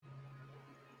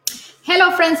Hello,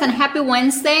 friends, and happy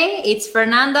Wednesday. It's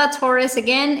Fernanda Torres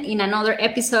again in another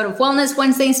episode of Wellness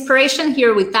Wednesday Inspiration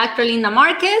here with Dr. Linda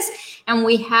Marquez. And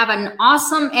we have an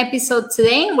awesome episode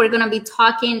today. We're going to be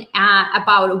talking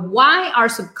about why our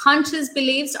subconscious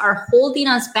beliefs are holding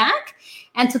us back.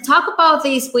 And to talk about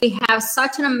this, we have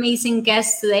such an amazing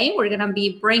guest today. We're going to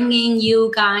be bringing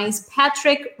you guys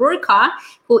Patrick Rurka,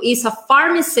 who is a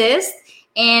pharmacist.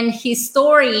 And his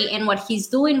story and what he's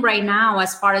doing right now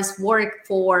as far as work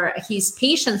for his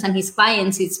patients and his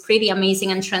clients is pretty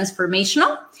amazing and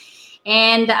transformational.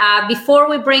 And before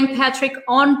we bring Patrick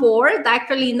on board,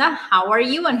 Dr. Linda, how are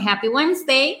you? And happy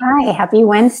Wednesday. Hi, happy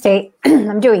Wednesday.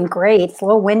 I'm doing great. It's a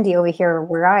little windy over here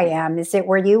where I am. Is it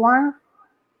where you are?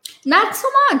 Not so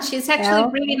much. It's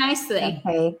actually really nice today.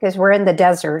 Okay, because we're in the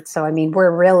desert. So, I mean,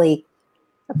 we're really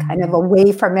kind of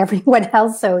away from everyone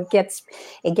else, so it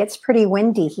gets pretty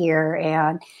windy here,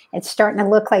 and it's starting to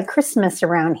look like Christmas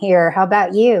around here. How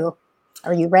about you?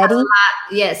 Are you ready?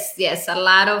 Yes. A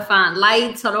lot of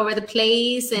lights all over the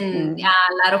place, and a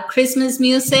lot of Christmas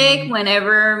music.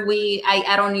 Whenever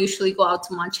I don't usually go out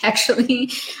too much,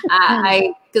 actually,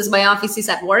 because my office is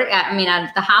at work. At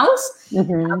the house. But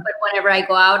whenever I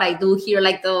go out, I do hear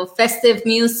like the festive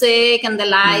music and the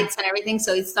lights and everything.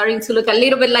 So it's starting to look a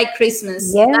little bit like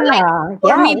Christmas. Yeah,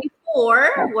 for me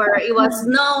before, where it was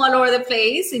snow all over the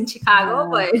place in Chicago,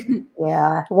 but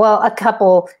well, a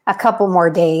couple more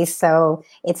days, so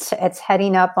it's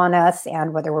heading up on us,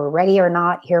 and whether we're ready or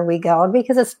not, here we go.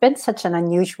 Because it's been such an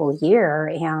unusual year,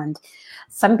 and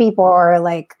some people are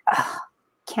like,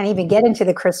 can't even get into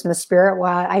the Christmas spirit.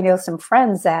 Well, I know some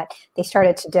friends that they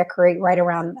started to decorate right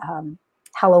around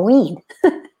Halloween.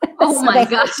 Oh so my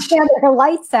gosh! They have their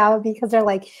lights out because they're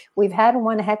like, we've had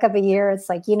one heck of a year. It's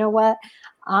like, you know what?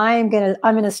 I'm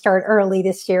gonna start early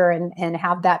this year and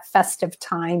have that festive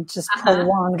time just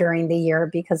prolonged during the year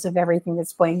because of everything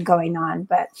that's been going on.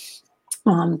 But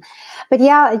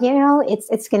yeah,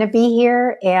 it's going to be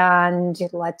here, and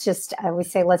let's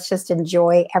just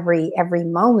enjoy every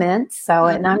moment. So,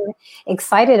 and I'm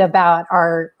excited about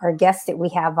our guest that we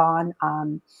have on.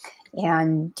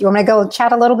 And do you want to go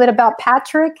chat a little bit about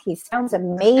Patrick? He sounds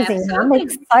amazing. Absolutely.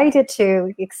 I'm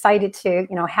excited to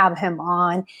have him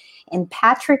on. And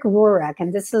Patrick Rurka,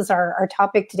 and this is our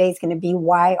topic today, is going to be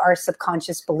why our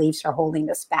subconscious beliefs are holding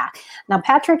us back. Now,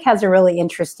 Patrick has a really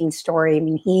interesting story. I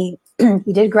mean, he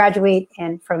did graduate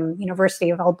from University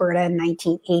of Alberta in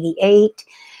 1988,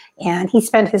 and he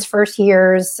spent his first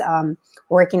years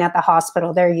working at the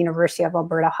hospital there, University of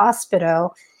Alberta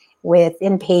Hospital, with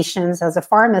inpatients as a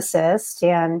pharmacist.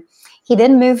 And he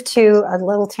then moved to a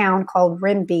little town called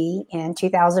Rimbey in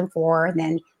 2004. And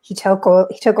then he took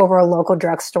over a local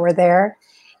drugstore there.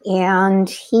 And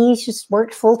he just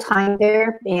worked full time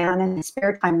there. And in his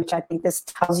spare time, which I think this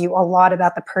tells you a lot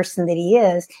about the person that he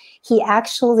is, he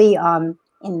actually,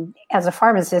 as a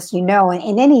pharmacist, in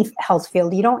any health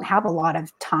field, you don't have a lot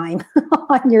of time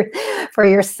for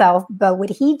yourself. But what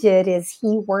he did is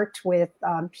he worked with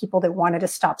people that wanted to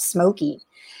stop smoking.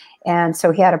 And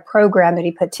so he had a program that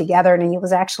he put together, and he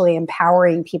was actually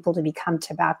empowering people to become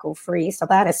tobacco free. So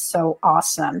that is so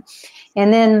awesome.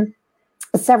 And then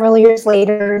several years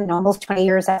later, almost 20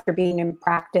 years after being in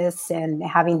practice and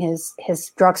having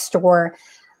his drugstore,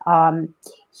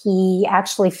 he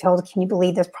actually filled, can you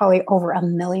believe there's probably over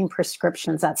 1 million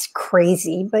prescriptions? That's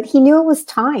crazy. But he knew it was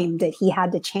time that he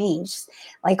had to change.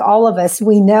 Like all of us,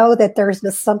 we know that there's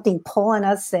just something pulling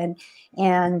us, and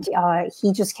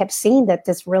he just kept seeing that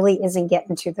this really isn't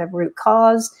getting to the root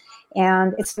cause,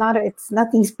 and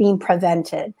nothing's being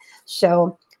prevented.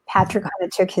 So Patrick kind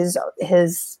of took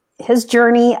his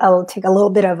journey. I'll take a little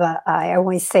bit of I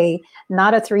always say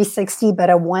not a 360, but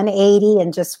a 180,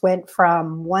 and just went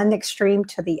from one extreme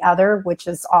to the other, which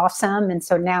is awesome. And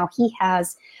so now he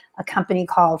has a company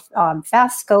called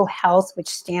Fasco Health, which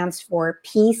stands for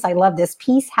peace. I love this: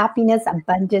 peace, happiness,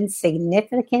 abundance,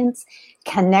 significance,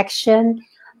 connection,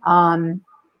 and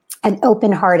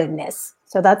open-heartedness.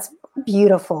 So that's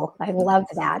beautiful. I love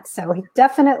that. So he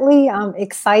definitely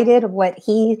excited what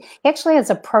he actually has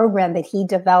a program that he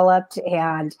developed,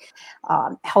 and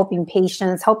helping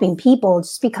people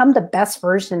just become the best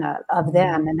version of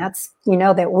them. And that's,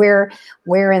 that we're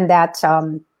in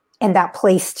that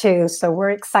place too. So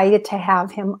we're excited to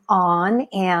have him on,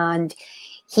 and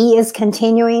he is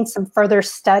continuing some further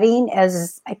studying,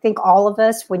 as I think all of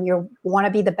us, when you want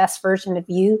to be the best version of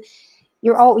you,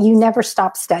 you never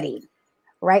stop studying.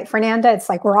 Right, Fernanda? It's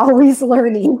like we're always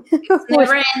learning. It's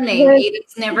never ending.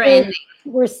 It's never ending.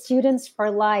 We're students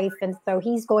for life. And so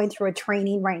he's going through a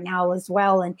training right now as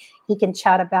well, and he can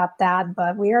chat about that.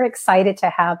 But we are excited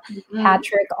to have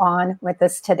Patrick on with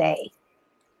us today.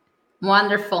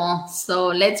 Wonderful. So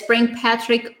let's bring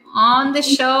Patrick on the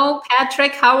show.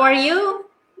 Patrick, how are you?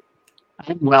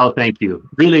 I'm well, thank you.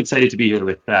 Really excited to be here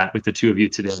with the two of you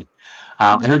today.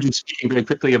 I heard you speaking very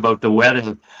quickly about the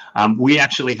weather. We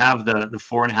actually have the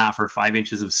 4.5 or 5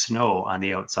 inches of snow on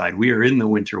the outside. We are in the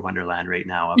winter wonderland right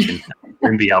now up in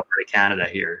Grimby, Alberta, Canada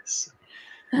here. So.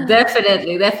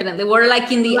 Definitely. We're like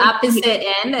in the opposite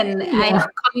end, and I'm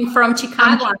coming from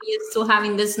Chicago. I'm used to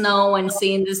having the snow and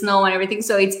seeing the snow and everything.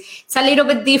 So it's a little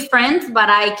bit different, but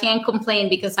I can't complain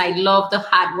because I love the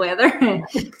hot weather.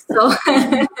 So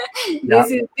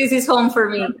this is home for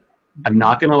me. I'm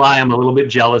not going to lie, I'm a little bit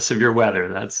jealous of your weather.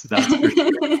 That's for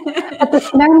sure. But the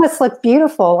snow must look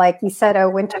beautiful. Like you said, a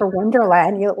winter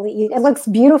wonderland. It looks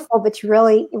beautiful, but you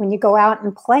really, when you go out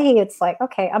and play, it's like,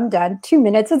 okay, I'm done. 2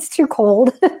 minutes. It's too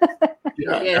cold.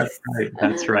 Yeah, yes.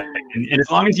 That's right. And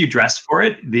as long as you dress for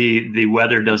it, the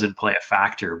weather doesn't play a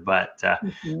factor. But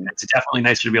it's definitely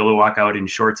nicer to be able to walk out in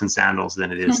shorts and sandals than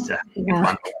it is to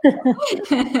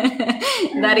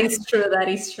That is true. That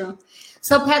is true.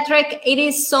 So, Patrick, it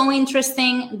is so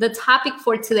interesting, the topic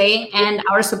for today and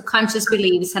our subconscious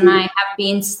beliefs. And I have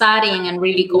been studying and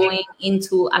really going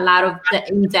into a lot of the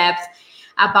in-depth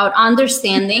about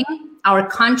understanding our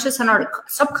conscious and our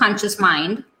subconscious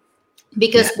mind,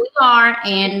 because we are,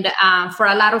 and for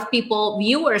a lot of people,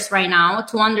 viewers right now,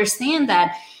 to understand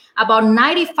that about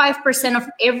 95% of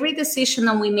every decision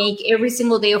that we make every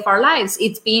single day of our lives,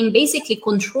 it's being basically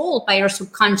controlled by our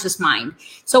subconscious mind.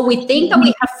 So we think that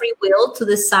we have free will to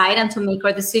decide and to make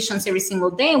our decisions every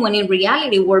single day, when in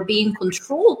reality, we're being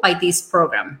controlled by this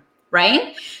program,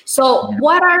 right? So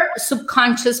what are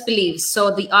subconscious beliefs? So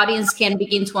the audience can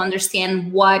begin to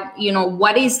understand what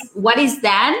is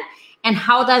that, and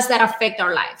how does that affect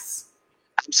our lives?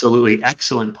 Absolutely.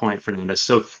 Excellent point, Fernanda.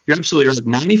 So you're absolutely right.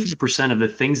 95% of the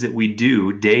things that we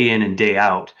do day in and day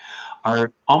out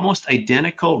are almost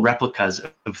identical replicas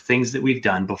of things that we've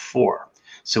done before.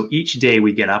 So each day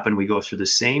we get up and we go through the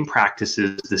same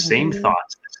practices, the same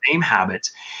thoughts, the same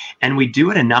habits, and we do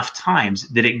it enough times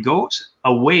that it goes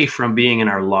away from being in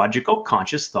our logical,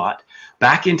 conscious thought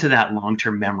back into that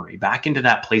long-term memory, back into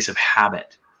that place of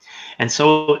habit. And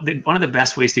so one of the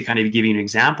best ways to kind of give you an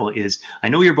example is, I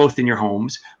know you're both in your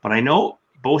homes, but I know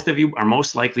both of you are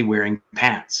most likely wearing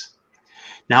pants.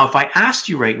 Now, if I asked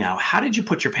you right now, how did you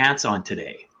put your pants on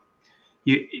today?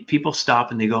 People stop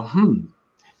and they go,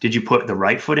 did you put the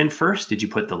right foot in first? Did you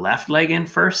put the left leg in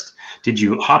first? Did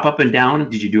you hop up and down?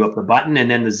 Did you do up the button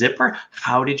and then the zipper?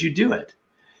 How did you do it?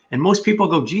 And most people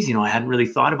go, geez, I hadn't really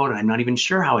thought about it. I'm not even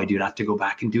sure how I do it. I have to go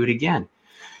back and do it again.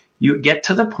 You get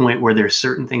to the point where there's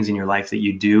certain things in your life that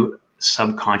you do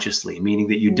subconsciously, meaning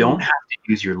that you don't have to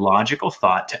use your logical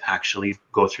thought to actually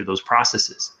go through those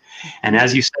processes. And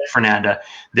as you said, Fernanda,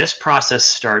 this process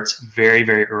starts very,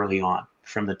 very early on.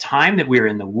 From the time that we're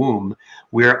in the womb,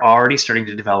 we're already starting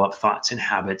to develop thoughts and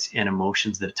habits and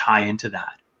emotions that tie into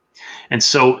that. And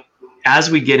so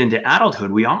as we get into adulthood,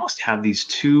 we almost have these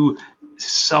two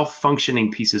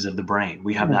self-functioning pieces of the brain.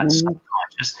 We have that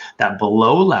subconscious, that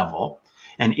below level.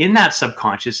 And in that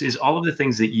subconscious is all of the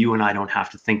things that you and I don't have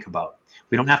to think about.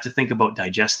 We don't have to think about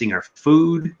digesting our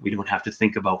food. We don't have to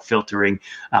think about filtering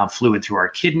fluid through our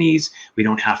kidneys. We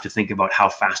don't have to think about how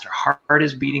fast our heart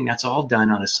is beating. That's all done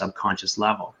on a subconscious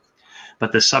level.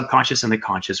 But the subconscious and the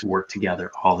conscious work together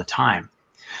all the time.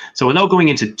 So without going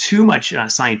into too much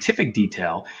scientific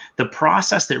detail, the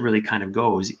process that really kind of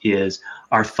goes is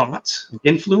our thoughts,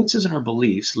 influences, and our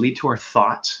beliefs lead to our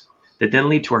thoughts that then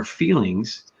lead to our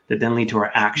feelings, that then lead to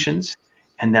our actions,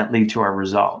 and that lead to our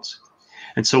results.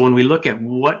 And so when we look at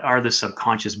what are the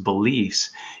subconscious beliefs,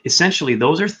 essentially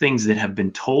those are things that have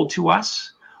been told to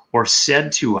us or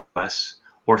said to us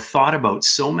or thought about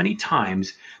so many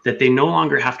times that they no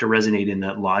longer have to resonate in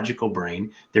that logical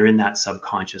brain. They're in that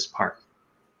subconscious part.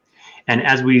 And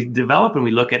as we develop and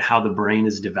we look at how the brain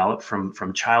is developed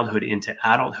from childhood into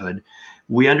adulthood,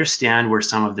 we understand where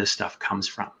some of this stuff comes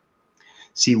from.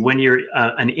 See, when you're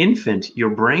an infant, your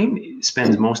brain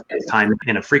spends most of the time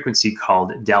in a frequency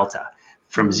called delta,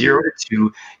 from 0 to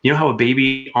 2. You know how a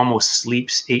baby almost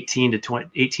sleeps 18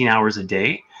 hours a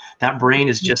day? That brain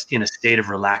is just in a state of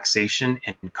relaxation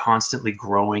and constantly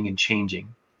growing and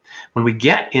changing. When we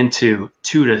get into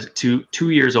 2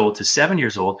 years old to 7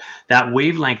 years old, that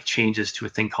wavelength changes to a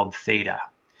thing called theta.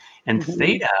 And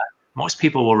theta, most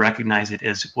people will recognize it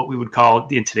as what we would call,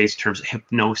 in today's terms,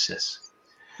 hypnosis.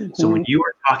 So when you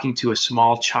are talking to a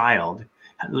small child,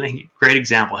 great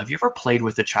example. Have you ever played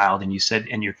with a child and you said,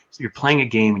 and you're playing a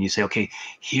game and you say, okay,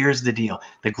 here's the deal.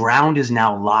 The ground is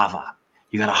now lava.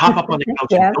 You got to hop up on the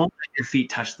couch and don't let your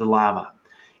feet touch the lava.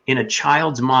 In a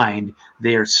child's mind,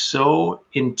 they are so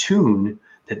in tune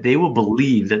that they will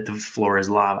believe that the floor is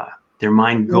lava. Their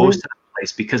mind goes to that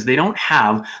place because they don't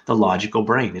have the logical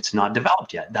brain. It's not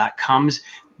developed yet. That comes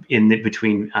in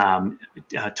between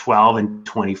 12 and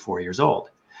 24 years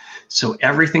old. So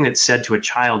everything that's said to a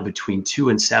child between 2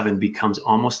 and 7 becomes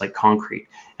almost like concrete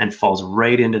and falls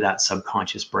right into that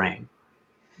subconscious brain.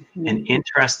 And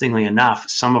interestingly enough,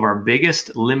 some of our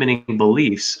biggest limiting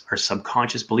beliefs, our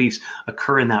subconscious beliefs,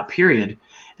 occur in that period,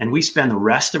 and we spend the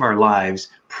rest of our lives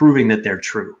proving that they're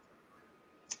true.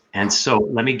 And so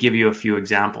let me give you a few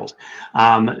examples.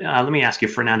 Let me ask you,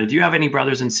 Fernanda, do you have any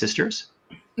brothers and sisters?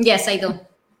 Yes, I do.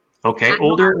 Okay,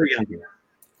 older or younger?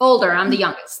 Older, I'm the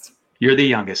youngest. You're the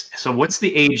youngest. So what's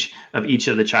the age of each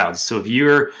of the child? So if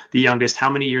you're the youngest, how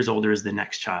many years older is the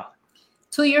next child?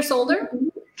 2 years older.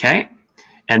 Okay.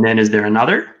 And then is there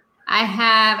another? I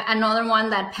have another one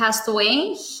that passed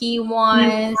away. He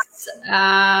was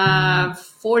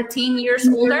 14 years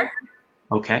older.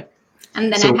 Okay.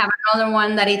 And then I have another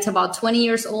one that it's about 20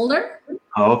 years older.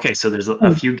 Oh, okay. So there's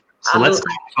a few. So let's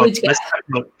talk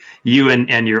about you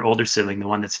and your older sibling, the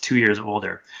one that's 2 years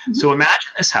older. So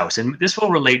imagine this house, and this will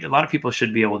relate. A lot of people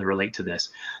should be able to relate to this.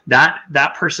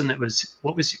 That person that was,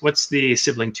 what's the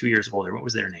sibling 2 years older? What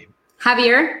was their name?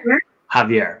 Javier.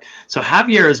 Javier. So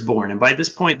Javier is born, and by this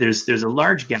point, there's a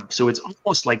large gap. So it's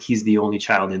almost like he's the only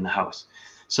child in the house.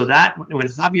 So that when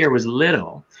Javier was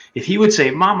little, if he would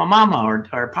say, "Mama, Mama,"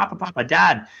 or "Papa, Papa,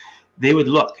 Dad," they would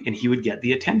look, and he would get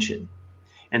the attention.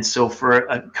 And so for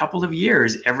a couple of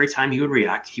years, every time he would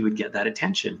react, he would get that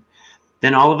attention.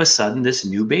 Then all of a sudden, this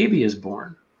new baby is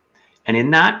born. And in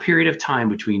that period of time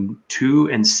between 2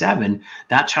 and 7,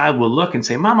 that child will look and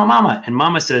say, "Mama, Mama." And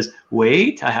Mama says,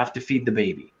 "Wait, I have to feed the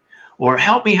baby." Or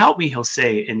help me, he'll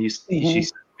say. And she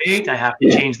says, "Wait, I have to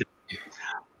change the baby."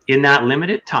 In that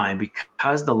limited time,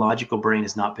 because the logical brain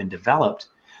has not been developed,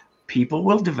 people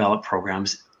will develop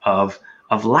programs of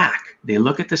lack. They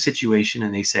look at the situation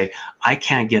and they say, "I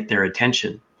can't get their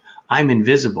attention. I'm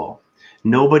invisible.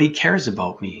 Nobody cares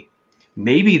about me.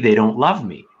 Maybe they don't love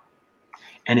me."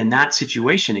 And in that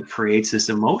situation, it creates this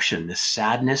emotion, this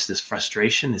sadness, this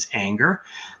frustration, this anger,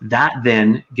 that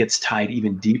then gets tied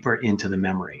even deeper into the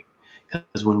memory.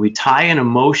 Because when we tie an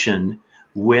emotion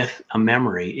with a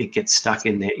memory, it gets stuck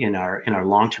in our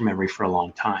long-term memory for a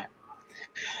long time.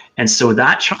 And so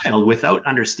that child, without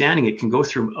understanding it, can go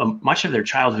through much of their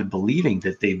childhood believing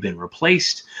that they've been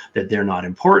replaced, that they're not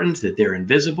important, that they're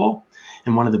invisible.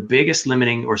 And one of the biggest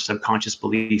limiting or subconscious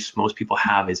beliefs most people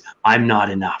have is, "I'm not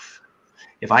enough.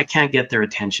 If I can't get their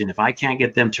attention, if I can't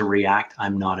get them to react,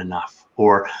 I'm not enough,"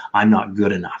 or "I'm not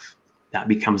good enough." That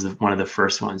becomes one of the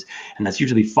first ones. And that's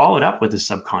usually followed up with the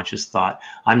subconscious thought,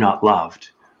 "I'm not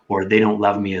loved," or "they don't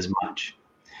love me as much."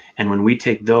 And when we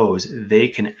take those, they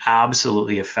can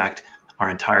absolutely affect our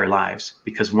entire lives.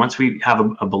 Because once we have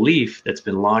a belief that's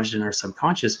been lodged in our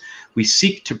subconscious, we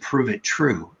seek to prove it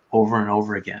true over and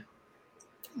over again.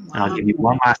 Wow. And I'll give you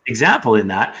one last example in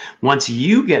that. Once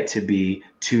you get to be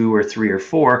 2 or 3 or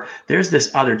 4, there's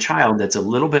this other child that's a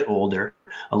little bit older,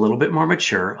 a little bit more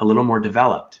mature, a little more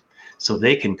developed. So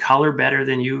they can color better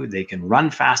than you, they can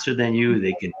run faster than you,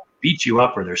 they can beat you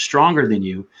up, or they're stronger than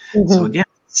you. So again,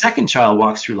 second child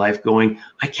walks through life going,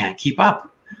 "I can't keep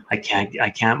up. I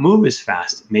can't move as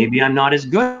fast. Maybe I'm not as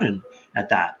good at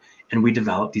that." And we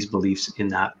develop these beliefs in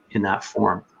that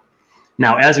form.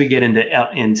 Now, as we get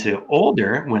into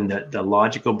older, when the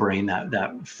logical brain,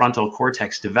 that frontal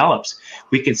cortex develops,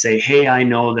 we can say, "Hey, I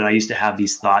know that I used to have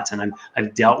these thoughts, and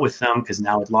I've dealt with them because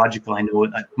now it's logical. I know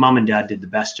Mom and Dad did the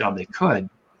best job they could,"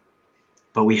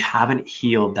 but we haven't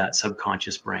healed that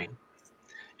subconscious brain.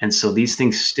 And so these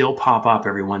things still pop up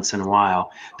every once in a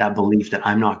while, that belief that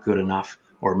I'm not good enough,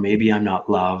 or maybe I'm not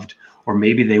loved, or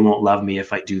maybe they won't love me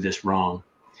if I do this wrong.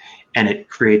 And it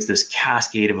creates this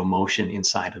cascade of emotion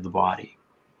inside of the body.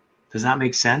 Does that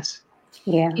make sense?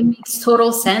 Yeah. It makes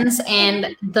total sense.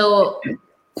 And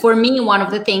for me, one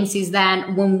of the things is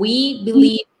that when we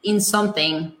believe in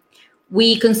something,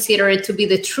 we consider it to be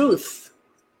the truth.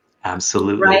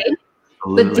 Absolutely. Right?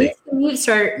 Absolutely. But these beliefs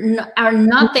are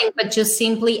nothing but just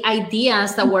simply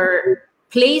ideas that were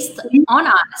placed on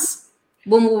us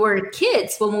when we were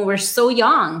kids, when we were so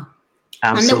young.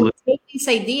 Absolutely. And then we take these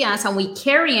ideas and we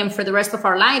carry them for the rest of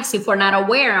our lives if we're not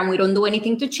aware and we don't do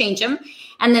anything to change them.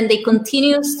 And then they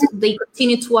continue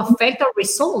to affect our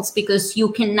results, because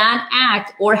you cannot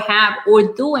act or have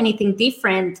or do anything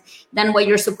different than what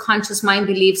your subconscious mind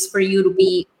believes for you to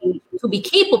be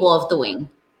capable of doing.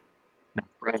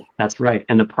 Right. That's right.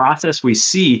 And the process we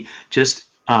see just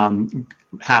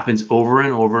happens over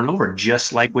and over and over,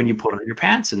 just like when you put on your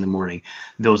pants in the morning.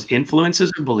 Those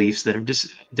influences or beliefs that are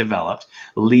developed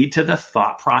lead to the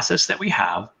thought process that we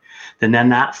have. then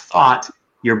that thought,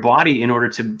 your body, in order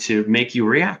to make you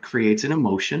react, creates an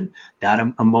emotion. That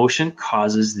emotion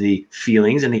causes the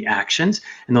feelings and the actions,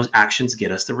 and those actions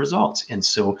get us the results. And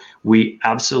so we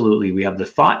have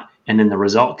the thought, and then the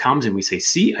result comes, and we say,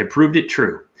 see, I proved it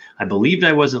true. I believed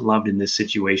I wasn't loved in this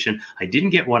situation. I didn't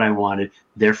get what I wanted.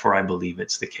 Therefore, I believe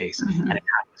it's the case. Mm-hmm. And it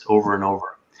happens over and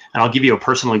over. And I'll give you a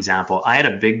personal example. I had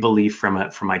a big belief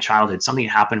from my childhood. Something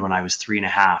happened when I was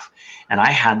 3.5. And I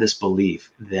had this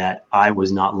belief that I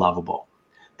was not lovable,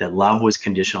 that love was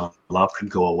conditional, love could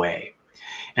go away.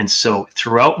 And so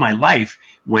throughout my life,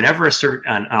 whenever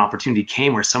an opportunity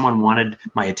came where someone wanted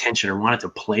my attention or wanted to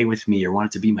play with me or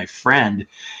wanted to be my friend,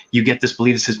 you get this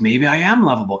belief that says, maybe I am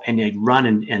lovable. And I'd run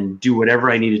and do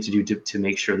whatever I needed to do to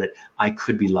make sure that I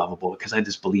could be lovable, because I had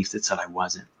this belief that said I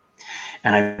wasn't.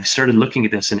 And I started looking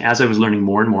at this. And as I was learning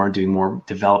more and more and doing more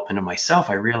development of myself,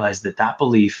 I realized that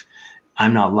belief,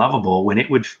 I'm not lovable, when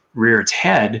it would rear its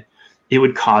head, it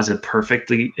would cause a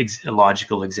perfectly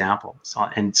logical example. So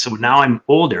now I'm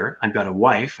older, I've got a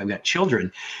wife, I've got children,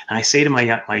 and I say to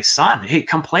my son, hey,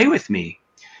 come play with me.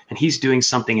 And he's doing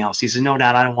something else. He says, no,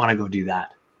 Dad, I don't want to go do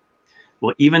that.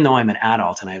 Well, even though I'm an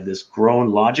adult and I have this grown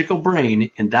logical brain,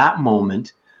 in that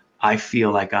moment, I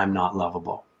feel like I'm not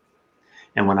lovable.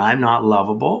 And when I'm not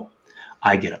lovable,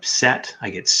 I get upset,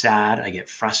 I get sad, I get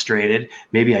frustrated.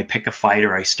 Maybe I pick a fight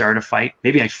or I start a fight.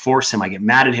 Maybe I force him, I get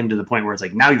mad at him to the point where it's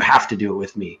like, now you have to do it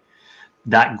with me.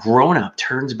 That grown-up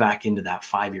turns back into that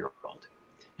 5-year-old.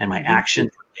 And my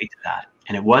actions relate to that.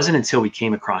 And it wasn't until we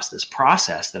came across this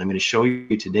process that I'm going to show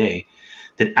you today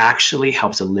that actually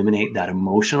helps eliminate that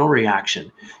emotional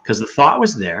reaction. Because the thought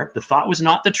was there. The thought was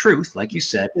not the truth. Like you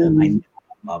said, I know I'm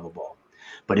lovable.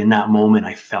 But in that moment,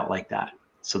 I felt like that.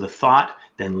 So the thought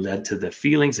then led to the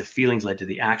feelings led to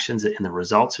the actions, and the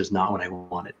results is not what I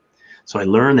wanted. So I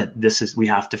learned that we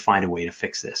have to find a way to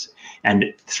fix this.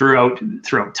 And throughout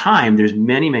time, there's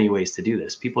many ways to do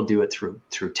this. People do it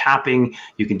through tapping.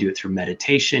 You can do it through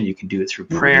meditation. You can do it through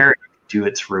prayer. You can do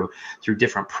it through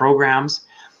different programs.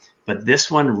 But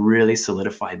this one really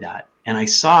solidified that. And I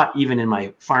saw even in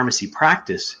my pharmacy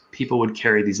practice, people would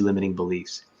carry these limiting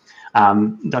beliefs.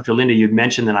 Dr. Linda, you'd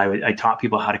mentioned that I taught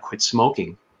people how to quit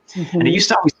smoking. Mm-hmm. And it used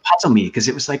to always puzzle me, because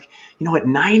it was like,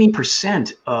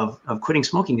 90% of quitting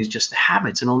smoking is just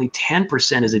habits, and only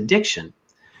 10% is addiction.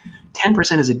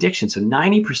 10% is addiction. So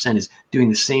 90% is doing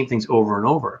the same things over and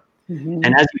over. Mm-hmm.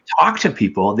 And as we talk to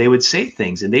people, they would say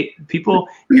things, and here's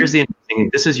the interesting thing.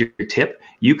 This is your tip.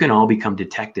 You can all become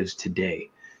detectives today.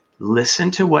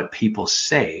 Listen to what people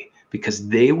say, because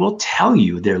they will tell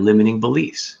you their limiting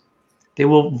beliefs. They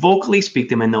will vocally speak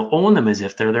them, and they'll own them as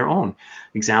if they're their own.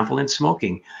 Example, in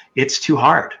smoking, it's too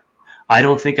hard. I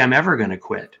don't think I'm ever going to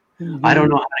quit. Mm-hmm. I don't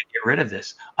know how to get rid of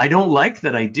this. I don't like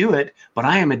that I do it, but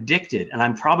I am addicted, and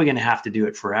I'm probably going to have to do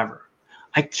it forever.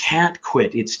 I can't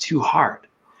quit. It's too hard.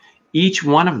 Each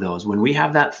one of those, when we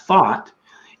have that thought,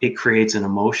 it creates an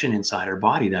emotion inside our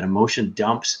body. That emotion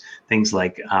dumps things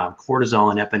like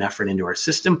cortisol and epinephrine into our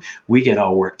system. We get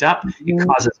all worked up. Mm-hmm. It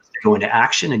causes us to go into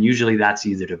action. And usually that's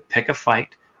either to pick a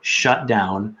fight, shut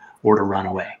down, or to run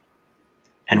away.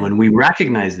 And when we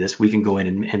recognize this, we can go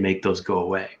in and make those go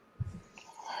away.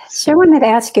 So I wanted to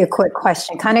ask you a quick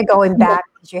question, kind of going back,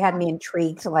 because you had me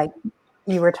intrigued, like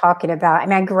you were talking about. I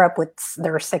mean, I grew up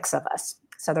there were 6 of us.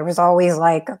 So there was always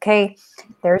like, okay,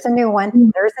 there's a new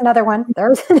one. There's another one.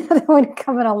 There's another one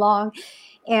coming along.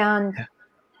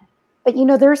 But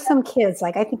there's some kids,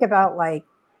 like I think about like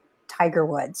Tiger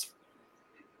Woods.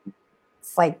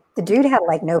 It's like the dude had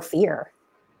like no fear.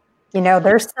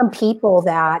 There's some people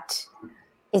that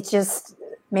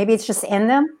maybe it's just in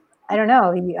them. I don't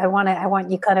know. I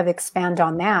want you kind of expand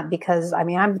on that, because I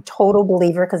mean, I'm a total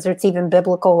believer, because it's even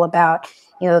biblical about,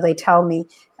 they tell me,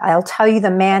 I'll tell you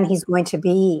the man he's going to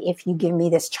be if you give me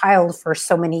this child for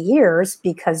so many years,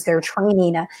 because they're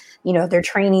training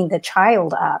the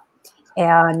child up.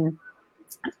 And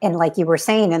like you were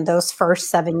saying, in those first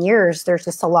 7 years, there's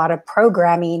just a lot of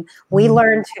programming. We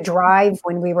learned to drive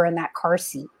when we were in that car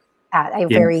seat at a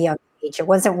very young age. It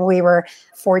wasn't when we were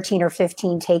 14 or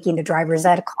 15 taking the driver's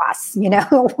ed class.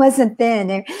 It wasn't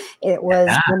then. It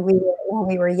was when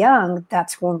we were young.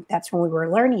 That's when we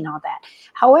were learning all that.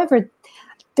 However,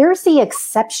 there's the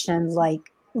exception, like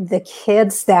the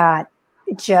kids that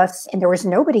and there was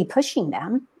nobody pushing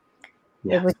them.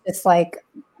 Yeah. It was just like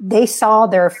they saw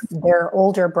their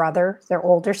older brother, their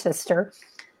older sister,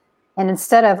 and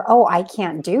instead of, oh, I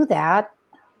can't do that,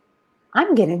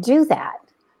 I'm going to do that.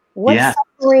 What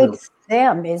separates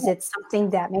them? Is it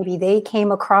something that maybe they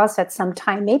came across at some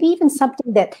time? Maybe even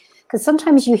something that, because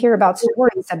sometimes you hear about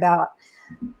stories about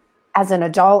as an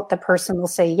adult, the person will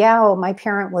say, yeah, well, my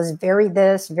parent was very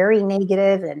this, very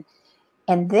negative,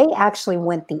 and they actually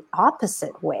went the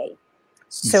opposite way.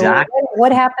 So Exactly.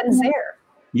 what happens there?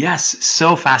 Yes,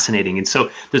 so fascinating. And so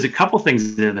there's a couple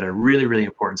things there that are really, really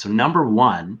important. So number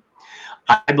one,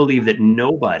 I believe that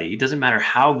nobody, doesn't matter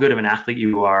how good of an athlete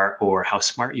you are or how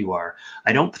smart you are,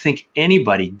 I don't think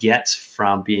anybody gets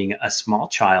from being a small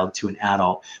child to an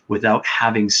adult without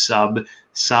having some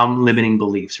limiting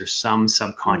beliefs or some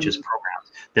subconscious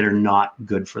programs that are not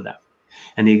good for them.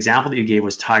 And the example that you gave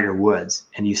was Tiger Woods.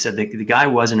 And you said that the guy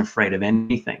wasn't afraid of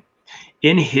anything.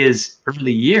 In his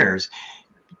early years,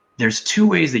 there's two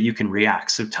ways that you can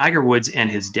react. So Tiger Woods and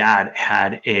his dad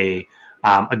had a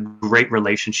great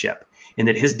relationship, in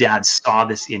that his dad saw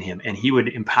this in him, and he would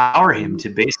empower him to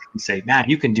basically say, man,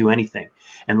 you can do anything,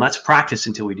 and let's practice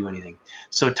until we do anything.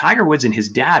 So Tiger Woods and his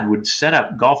dad would set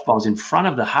up golf balls in front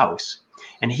of the house,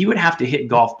 and he would have to hit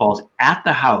golf balls at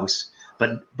the house,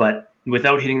 but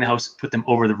without hitting the house, put them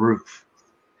over the roof.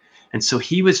 And so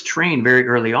he was trained very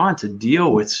early on to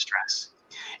deal with stress.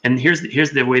 And here's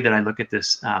the way that I look at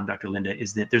this, Dr. Linda,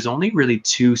 is that there's only really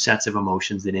two sets of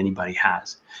emotions that anybody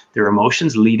has. There are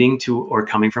emotions leading to or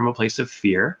coming from a place of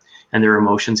fear, and there are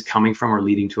emotions coming from or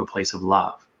leading to a place of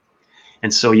love.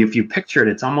 And so if you picture it,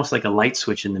 it's almost like a light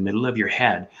switch in the middle of your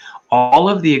head. All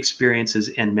of the experiences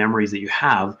and memories that you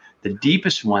have, the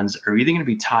deepest ones are either going to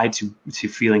be tied to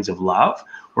feelings of love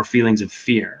or feelings of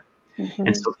fear. Mm-hmm.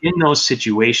 And so in those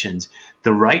situations,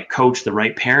 the right coach, the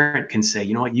right parent can say,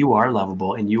 you know what, you are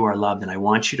lovable and you are loved, and I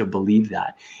want you to believe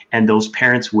that. And those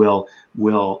parents will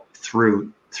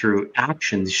through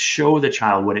actions show the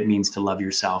child what it means to love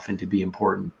yourself and to be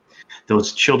important.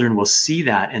 Those children will see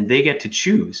that, and they get to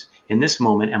choose. In this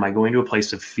moment, am I going to a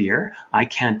place of fear? I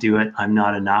can't do it. I'm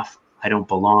not enough. I don't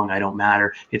belong. I don't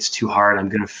matter. It's too hard. I'm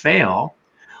going to fail.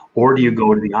 Or do you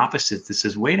go to the opposite that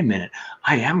says, wait a minute,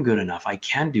 I am good enough. I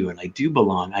can do it. I do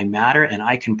belong. I matter, and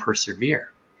I can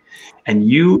persevere. And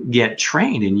you get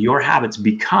trained, and your habits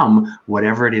become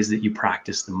whatever it is that you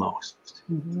practice the most.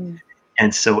 Mm-hmm.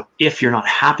 And so if you're not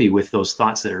happy with those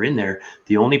thoughts that are in there,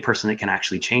 the only person that can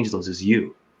actually change those is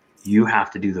you. You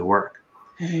have to do the work.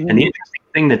 Mm-hmm. And the interesting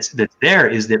thing that's there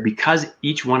is that because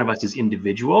each one of us is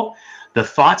individual, the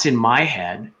thoughts in my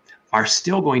head are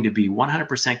still going to be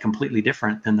 100% completely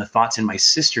different than the thoughts in my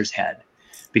sister's head,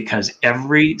 because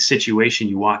every situation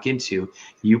you walk into,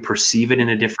 you perceive it in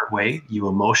a different way, you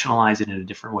emotionalize it in a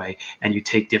different way, and you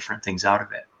take different things out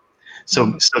of it.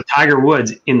 So Tiger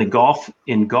Woods in golf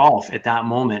at that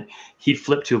moment, he'd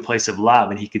flip to a place of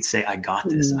love, and he could say, I got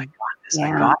this, I got this,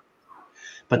 I got it.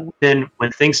 But then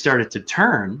when things started to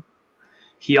turn,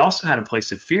 he also had a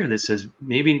place of fear that says,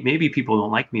 maybe people don't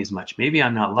like me as much. Maybe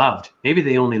I'm not loved. Maybe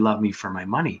they only love me for my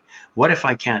money. What if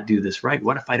I can't do this right?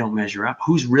 What if I don't measure up?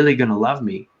 Who's really going to love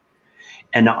me?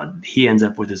 And he ends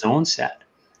up with his own set.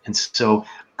 And so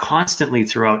constantly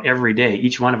throughout every day,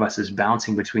 each one of us is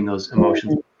bouncing between those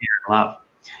emotions of fear and love.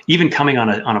 Even coming on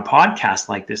a podcast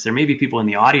like this, there may be people in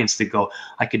the audience that go,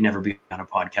 I could never be on a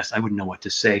podcast. I wouldn't know what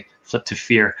to say. Flip to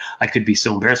fear. I could be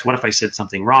so embarrassed. What if I said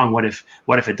something wrong? What if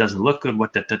it doesn't look good?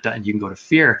 And you can go to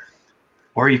fear.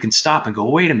 Or you can stop and go,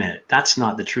 wait a minute, that's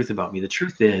not the truth about me. The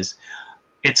truth is,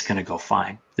 it's going to go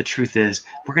fine. The truth is,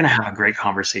 we're going to have a great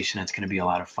conversation. It's going to be a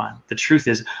lot of fun. The truth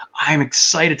is, I'm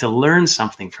excited to learn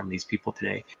something from these people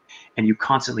today. And you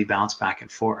constantly bounce back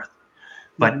and forth.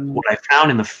 But what I found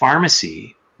in the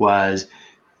pharmacy was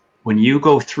when you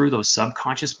go through those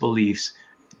subconscious beliefs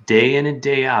day in and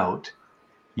day out,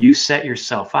 you set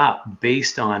yourself up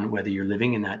based on whether you're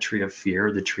living in that tree of fear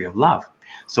or the tree of love.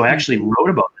 So I actually wrote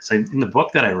about this in the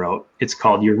book that I wrote. It's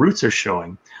called Your Roots Are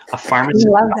Showing, a pharmacist.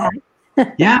 I love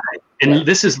that. Yeah. And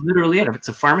this is literally it. It's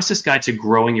a pharmacist's guide to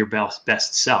growing your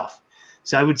best self.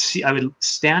 So I would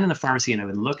stand in the pharmacy and I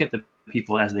would look at the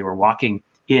people as they were walking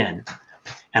in,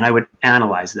 and I would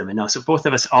analyze them. And now, so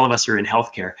all of us are in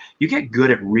healthcare. You get good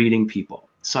at reading people.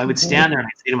 So I would stand there and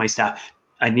I'd say to my staff,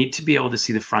 I need to be able to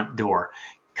see the front door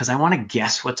because I want to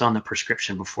guess what's on the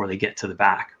prescription before they get to the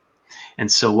back.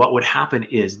 And so what would happen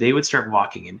is they would start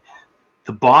walking in.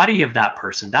 The body of that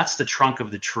person, that's the trunk of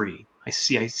the tree. I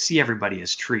see everybody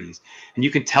as trees. And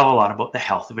you can tell a lot about the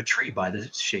health of a tree by the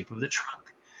shape of the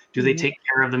trunk. Do they take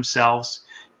care of themselves?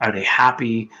 Are they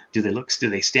happy? Do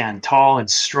they stand tall and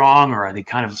strong, or are they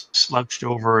kind of slouched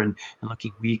over and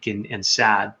looking weak and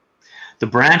sad? The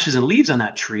branches and leaves on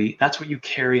that tree, that's what you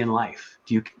carry in life.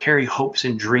 Do you carry hopes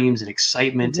and dreams and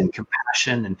excitement and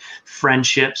compassion and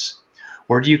friendships?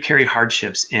 Or do you carry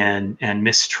hardships and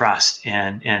mistrust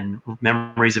and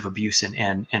memories of abuse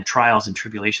and trials and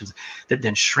tribulations that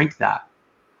then shrink that?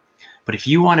 But if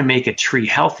you want to make a tree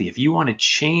healthy, if you want to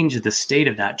change the state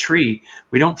of that tree,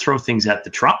 we don't throw things at the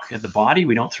truck, at the body.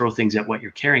 We don't throw things at what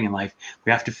you're carrying in life.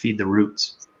 We have to feed the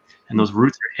roots. And those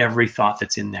roots are every thought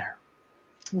that's in there.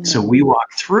 Mm-hmm. So we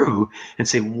walk through and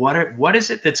say, what is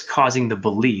it that's causing the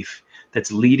belief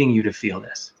that's leading you to feel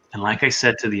this? And like I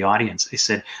said to the audience, I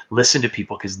said, listen to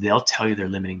people because they'll tell you their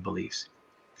limiting beliefs.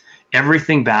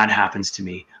 Everything bad happens to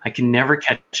me. I can never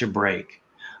catch a break.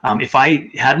 If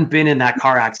I hadn't been in that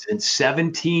car accident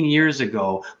 17 years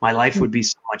ago, my life would be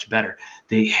so much better.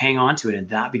 They hang on to it, and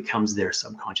that becomes their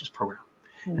subconscious program.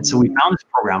 Mm-hmm. And so we found this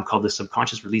program called the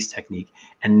Subconscious Release Technique,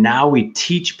 and now we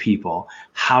teach people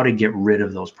how to get rid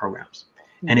of those programs.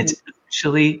 Mm-hmm. And it's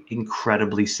actually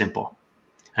incredibly simple.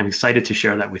 I'm excited to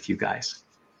share that with you guys.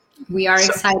 We are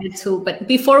excited too. But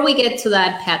before we get to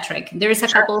that, Patrick, there's a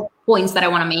couple of points that I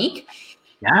want to make.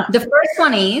 Yeah. The first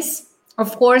one is,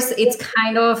 of course, it's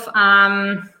kind of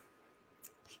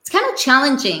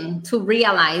challenging to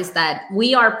realize that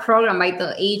we are programmed by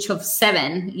the age of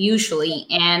 7 usually,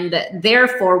 and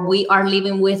therefore we are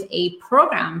living with a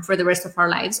program for the rest of our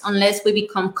lives unless we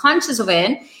become conscious of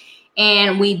it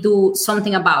and we do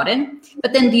something about it.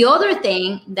 But then the other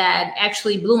thing that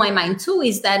actually blew my mind too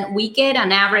is that we get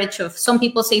an average of, some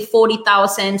people say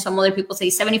 40,000, some other people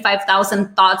say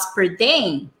 75,000 thoughts per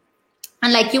day.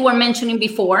 And like you were mentioning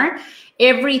before,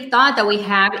 every thought that we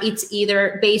have, it's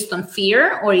either based on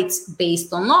fear or it's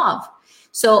based on love.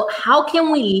 So how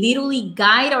can we literally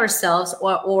guide ourselves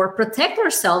or protect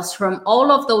ourselves from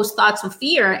all of those thoughts of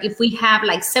fear if we have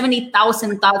like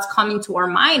 70,000 thoughts coming to our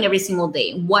mind every single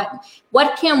day? What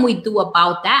can we do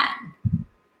about that?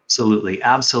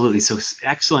 Absolutely. So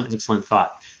excellent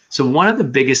thought. So one of the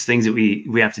biggest things that we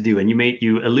have to do, and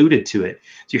you alluded to it,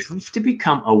 is you have to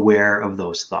become aware of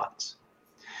those thoughts.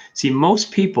 See,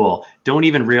 most people don't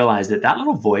even realize that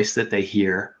little voice that they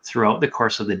hear throughout the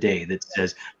course of the day that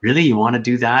says, really, you want to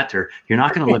do that? Or you're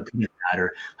not going to look good at that?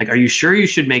 Or like, are you sure you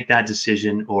should make that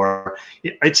decision? Or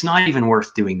it's not even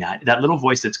worth doing that. That little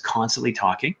voice that's constantly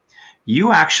talking,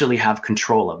 you actually have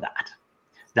control of that.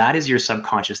 That is your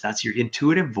subconscious. That's your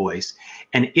intuitive voice.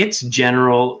 And its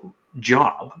general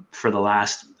job for the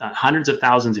last hundreds of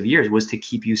thousands of years was to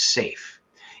keep you safe.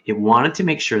 It wanted to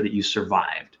make sure that you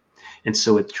survived. And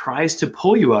so it tries to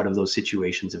pull you out of those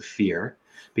situations of fear,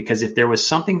 because if there was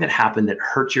something that happened that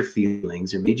hurt your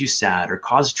feelings or made you sad or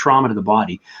caused trauma to the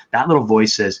body, that little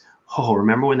voice says, oh,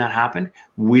 remember when that happened?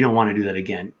 We don't want to do that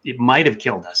again. It might have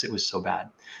killed us. It was so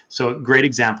bad. So a great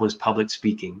example is public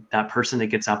speaking. That person that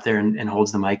gets up there and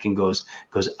holds the mic and goes,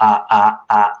 and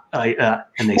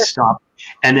they stop.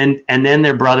 And then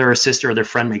their brother or sister or their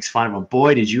friend makes fun of them.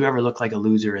 Boy, did you ever look like a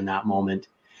loser in that moment?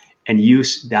 And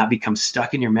that becomes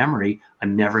stuck in your memory.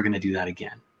 I'm never going to do that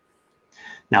again.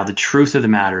 Now, the truth of the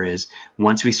matter is,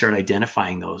 once we start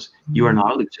identifying those, you are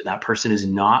not a loser. That person is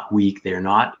not weak. They're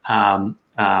not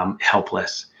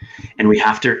helpless. And we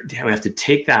have to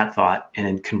take that thought and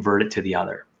then convert it to the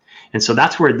other. And so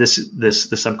that's where the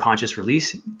subconscious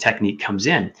release technique comes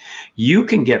in. You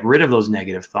can get rid of those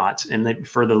negative thoughts. And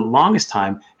for the longest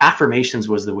time, affirmations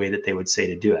was the way that they would say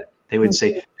to do it. They would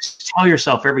say, tell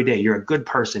yourself every day, you're a good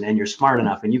person and you're smart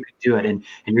enough and you can do it and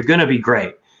you're going to be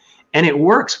great. And it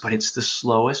works, but it's the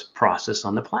slowest process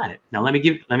on the planet. Now, let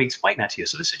me explain that to you.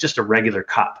 So this is just a regular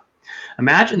cup.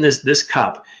 Imagine this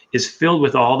cup is filled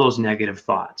with all those negative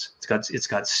thoughts. It's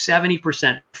got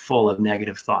 70% full of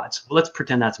negative thoughts. Well, let's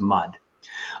pretend that's mud.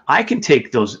 I can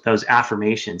take those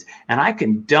affirmations and I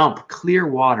can dump clear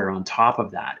water on top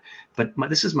of that. But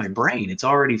this is my brain. It's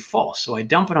already full. So I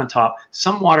dump it on top.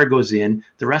 Some water goes in.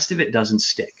 The rest of it doesn't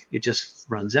stick. It just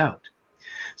runs out.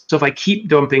 So if I keep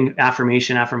dumping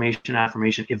affirmation,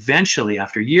 eventually,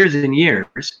 after years and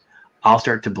years, I'll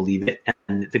start to believe it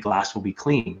and the glass will be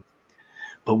clean.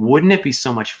 But wouldn't it be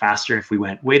so much faster if we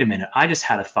went, wait a minute, I just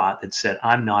had a thought that said,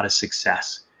 I'm not a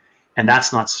success. And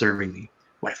that's not serving me.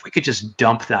 What if we could just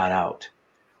dump that out?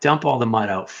 Dump all the mud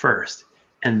out first.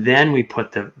 And then we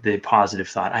put the positive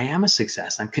thought, I am a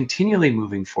success. I'm continually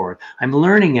moving forward. I'm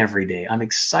learning every day. I'm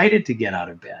excited to get out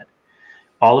of bed.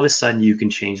 All of a sudden, you can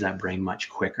change that brain much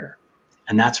quicker.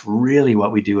 And that's really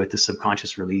what we do with the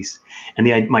subconscious release.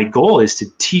 And my goal is to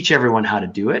teach everyone how to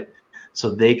do it so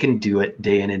they can do it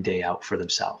day in and day out for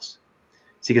themselves.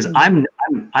 See, because I'm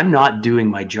not doing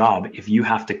my job if you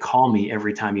have to call me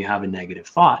every time you have a negative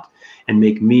thought and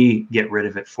make me get rid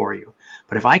of it for you.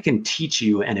 But if I can teach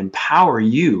you and empower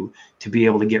you to be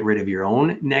able to get rid of your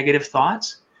own negative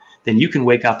thoughts, then you can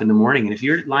wake up in the morning. And if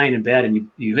you're lying in bed and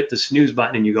you hit the snooze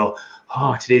button and you go,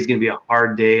 oh, today's going to be a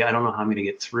hard day. I don't know how I'm going to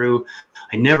get through.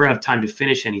 I never have time to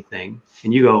finish anything.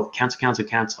 And you go,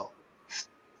 cancel.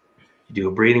 You do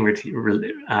a breathing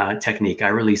technique. I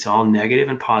release all negative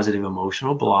and positive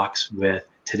emotional blocks with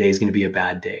today's going to be a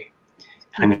bad day.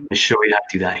 And I'm going to show you how to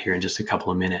do that here in just a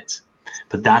couple of minutes.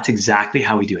 But that's exactly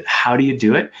how we do it. How do you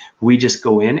do it? We just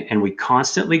go in and we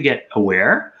constantly get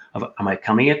aware of, am I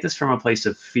coming at this from a place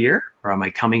of fear, or am I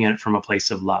coming at it from a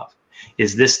place of love?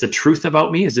 Is this the truth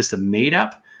about me? Is this a made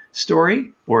up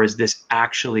story, or is this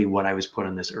actually what I was put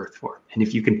on this earth for? And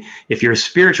if you're a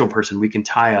spiritual person, we can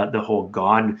tie out the whole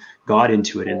God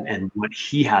into it and what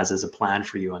he has as a plan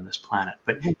for you on this planet.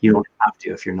 But you don't have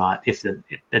to if you're not,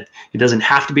 it doesn't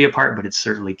have to be a part, but it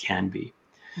certainly can be.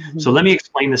 Mm-hmm. So let me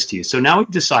explain this to you. So now we've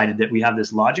decided that we have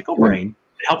this logical brain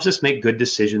that helps us make good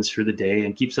decisions through the day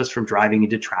and keeps us from driving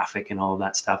into traffic and all of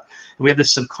that stuff. And we have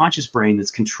this subconscious brain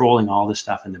that's controlling all the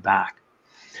stuff in the back.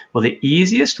 Well, the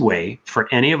easiest way for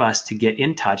any of us to get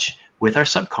in touch with our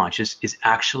subconscious is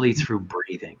actually through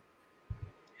breathing.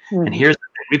 Mm-hmm. And here's the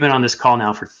thing. We've been on this call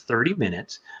now for 30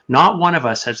 minutes. Not one of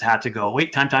us has had to go,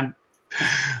 wait, time.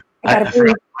 Our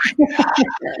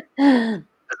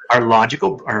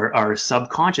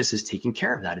subconscious is taking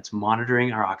care of that. It's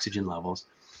monitoring our oxygen levels.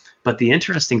 But the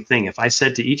interesting thing, if I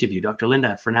said to each of you, Dr. Linda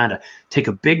and Fernanda, take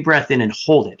a big breath in and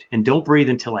hold it and don't breathe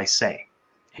until I say,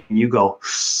 and you go,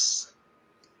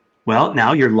 well,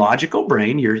 now your logical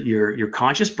brain, your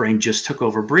conscious brain just took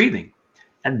over breathing.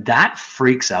 And that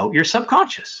freaks out your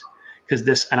subconscious.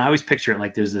 Because and I always picture it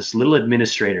like there's this little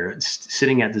administrator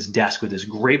sitting at this desk with this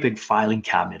great big filing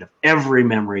cabinet of every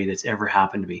memory that's ever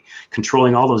happened to me,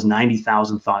 controlling all those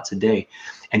 90,000 thoughts a day.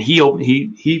 And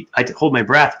I hold my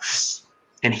breath,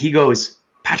 and he goes,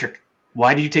 Patrick,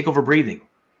 why did you take over breathing?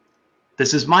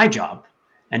 This is my job.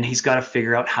 And he's got to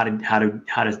figure out how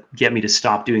to get me to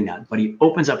stop doing that. But he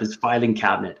opens up his filing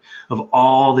cabinet of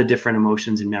all the different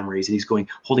emotions and memories, and he's going,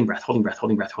 holding breath.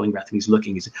 And he's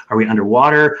looking. Are we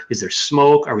underwater? Is there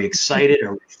smoke? Are we excited?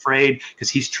 Are we afraid? Because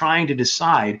he's trying to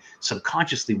decide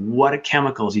subconsciously what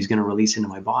chemicals he's going to release into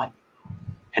my body.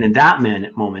 And in that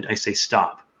moment, I say,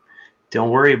 stop. Don't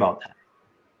worry about that.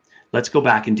 Let's go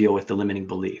back and deal with the limiting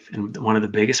belief. And one of the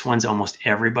biggest ones almost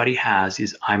everybody has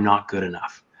is, I'm not good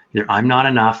enough. Either I'm not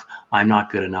enough, I'm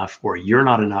not good enough, or you're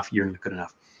not enough, you're not good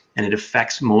enough. And it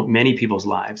affects many people's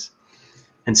lives.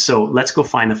 And so let's go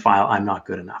find the file, I'm not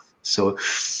good enough. So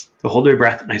I hold my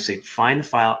breath and I say, find the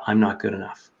file, I'm not good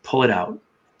enough. Pull it out.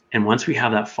 And once we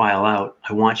have that file out,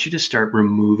 I want you to start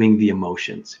removing the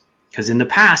emotions. Because in the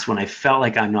past, when I felt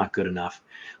like I'm not good enough,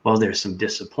 well, there's some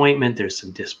disappointment, there's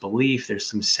some disbelief, there's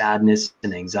some sadness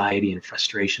and anxiety and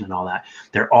frustration and all that.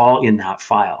 They're all in that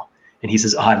file. And he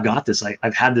says, I've got this.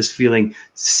 I've had this feeling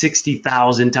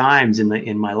 60,000 times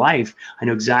in my life. I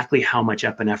know exactly how much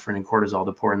epinephrine and cortisol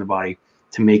to pour in the body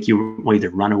to make you either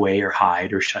run away or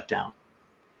hide or shut down.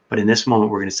 But in this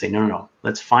moment, we're going to say, no.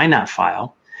 Let's find that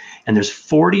file. And there's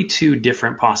 42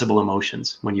 different possible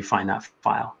emotions when you find that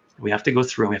file. We have to go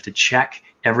through and we have to check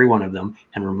every one of them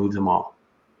and remove them all.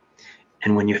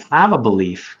 And when you have a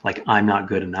belief like I'm not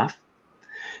good enough,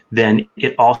 then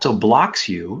it also blocks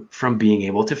you from being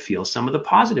able to feel some of the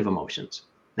positive emotions.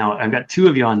 Now, I've got two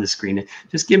of you on the screen.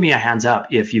 Just give me a hands up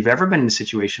if you've ever been in a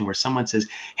situation where someone says,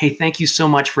 hey, thank you so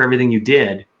much for everything you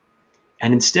did.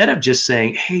 And instead of just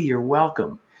saying, hey, you're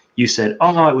welcome, you said,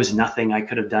 oh, no, it was nothing. I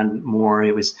could have done more.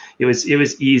 It was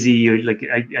easy.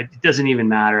 It doesn't even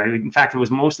matter. In fact, it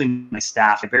was mostly my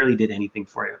staff. I barely did anything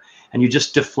for you. And you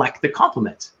just deflect the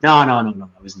compliments. No,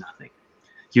 it was nothing.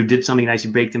 You did something nice,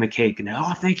 you baked them a cake, and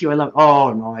oh, thank you, I love.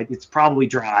 Oh no, it's probably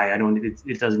dry.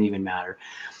 It doesn't even matter.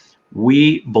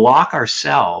 We block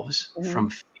ourselves from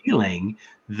feeling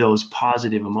those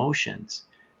positive emotions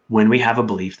when we have a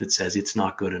belief that says it's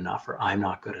not good enough, or I'm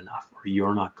not good enough, or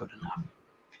you're not good enough.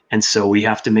 And so we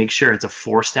have to make sure it's a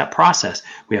 4-step process.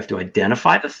 We have to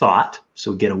identify the thought,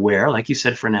 so get aware, like you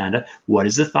said, Fernanda, what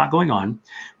is the thought going on?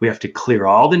 We have to clear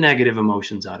all the negative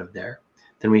emotions out of there.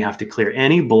 Then we have to clear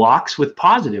any blocks with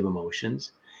positive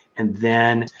emotions, and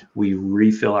then we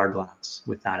refill our glass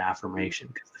with that affirmation.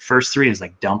 Because the first 3 is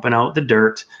like dumping out the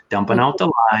dirt, dumping out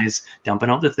the lies, dumping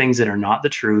out the things that are not the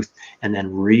truth, and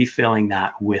then refilling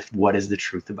that with what is the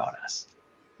truth about us.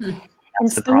 And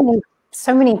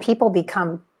so many people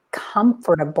become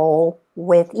comfortable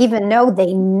with, even though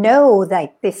they know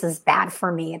that this is bad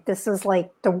for me, this is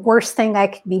like the worst thing I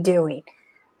could be doing.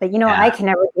 But I can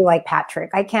never be like Patrick.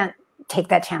 I can't take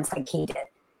that chance like he did,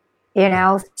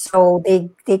 so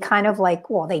they kind of like,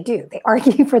 well, they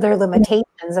argue for their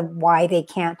limitations of why they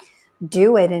can't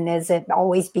do it. And is it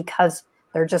always because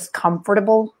they're just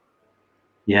comfortable?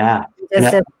 Yeah.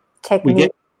 Just a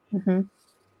technique.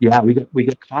 We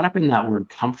get caught up in that word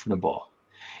comfortable.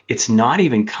 It's not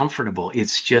even comfortable.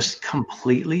 It's just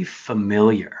completely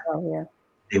familiar. Oh, yeah.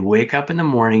 They wake up in the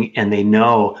morning and they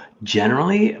know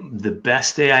generally the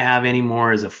best day I have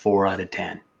anymore is a 4 out of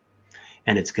 10.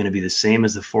 And it's going to be the same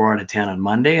as the 4 out of 10 on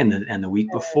Monday and the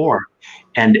week before.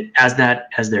 And as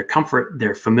their comfort,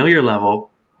 their familiar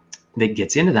level that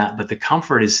gets into that, but the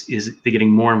comfort is they're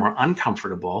getting more and more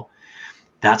uncomfortable.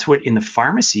 That's what in the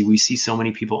pharmacy, we see so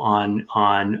many people on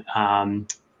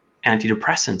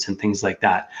antidepressants and things like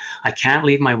that. I can't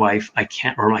leave my wife. I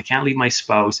can't leave my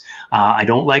spouse. I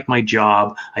don't like my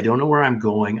job. I don't know where I'm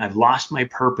going. I've lost my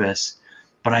purpose,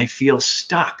 but I feel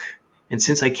stuck. And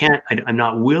since I'm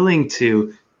not willing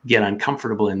to get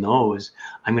uncomfortable in those,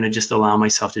 I'm going to just allow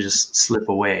myself to just slip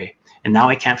away. And now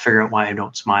I can't figure out why I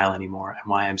don't smile anymore and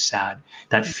why I'm sad.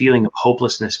 That feeling of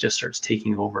hopelessness just starts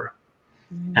taking over.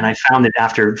 And I found that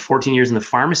after 14 years in the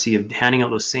pharmacy of handing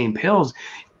out those same pills,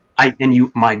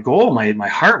 my goal, my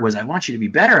heart was, I want you to be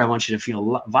better. I want you to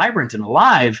feel vibrant and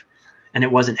alive. And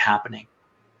it wasn't happening.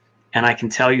 And I can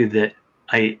tell you that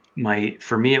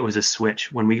for me, it was a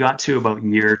switch. When we got to about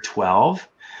year 12,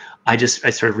 I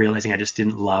started realizing I just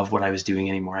didn't love what I was doing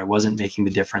anymore. I wasn't making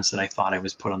the difference that I thought I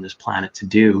was put on this planet to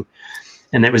do.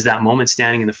 And it was that moment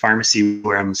standing in the pharmacy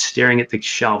where I'm staring at the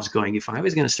shelves going, if I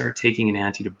was going to start taking an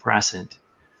antidepressant,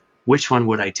 which one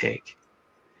would I take?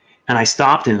 And I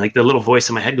stopped, and like the little voice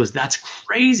in my head goes, that's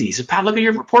crazy. He said, Pat, look at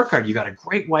your report card. You got a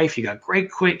great wife. You got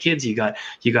great kids. You got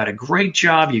a great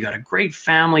job. You got a great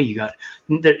family. You got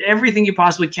everything you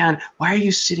possibly can. Why are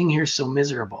you sitting here so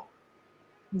miserable?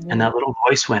 Yeah. And that little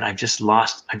voice went,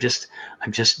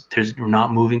 we're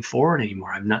not moving forward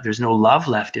anymore. There's no love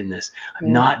left in this.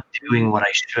 I'm not doing what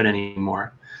I should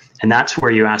anymore. And that's where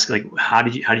you ask, like, how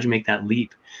did you make that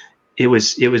leap? It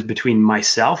was between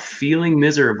myself feeling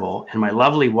miserable and my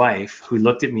lovely wife, who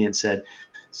looked at me and said,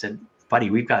 buddy,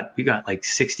 we got like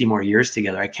 60 more years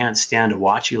together. I can't stand to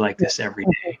watch you like this every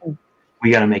day.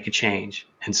 We got to make a change.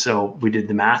 And so we did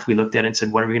the math. We looked at it and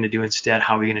said, what are we going to do instead?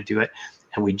 How are we going to do it?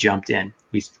 And we jumped in.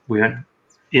 We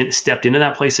stepped into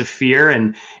that place of fear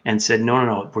and said,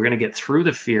 no, we're going to get through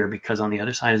the fear, because on the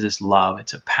other side is this love.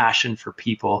 It's a passion for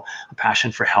people, a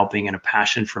passion for helping, and a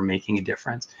passion for making a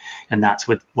difference. And that's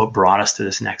what brought us to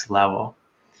this next level.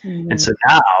 Mm-hmm. And so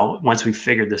now, once we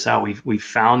figured this out, we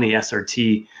found the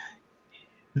SRT.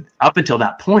 Up until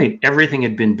that point, everything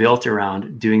had been built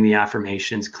around doing the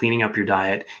affirmations, cleaning up your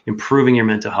diet, improving your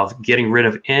mental health, getting rid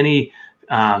of any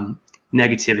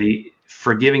negativity,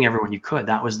 forgiving everyone you could.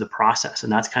 That was the process.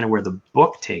 And that's kind of where the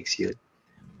book takes you.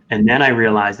 And then I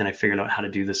realized, and I figured out how to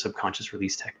do the subconscious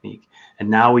release technique. And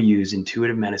now we use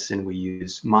intuitive medicine. We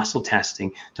use muscle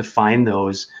testing to find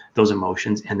those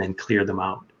emotions and then clear them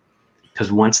out.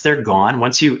 Because once they're gone,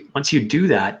 once you do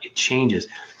that, it changes.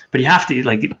 But you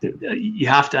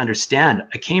have to understand,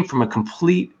 I came from a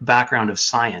complete background of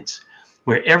science,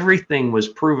 where everything was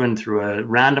proven through a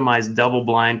randomized,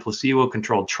 double-blind,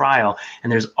 placebo-controlled trial.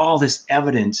 And there's all this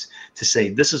evidence to say,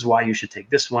 this is why you should take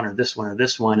this one or this one or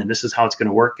this one, and this is how it's going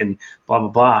to work, and blah, blah,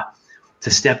 blah. To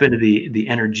step into the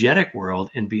energetic world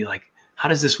and be like, how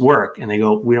does this work? And they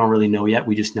go, we don't really know yet.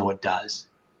 We just know it does.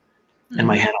 Mm-hmm. And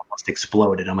my head almost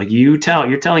exploded. I'm like, you're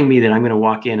telling me that I'm going to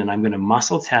walk in and I'm going to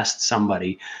muscle test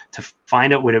somebody to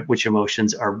find out which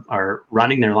emotions are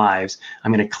running their lives.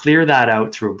 I'm going to clear that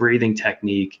out through a breathing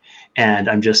technique, and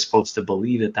I'm just supposed to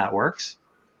believe that works?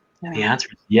 And the answer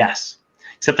is yes.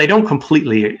 Except I don't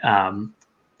completely,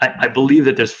 I believe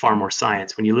that there's far more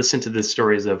science. When you listen to the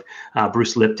stories of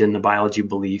Bruce Lipton, the biology of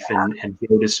belief, and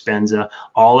Joe Dispenza,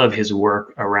 all of his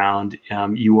work around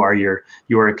you are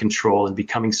in control and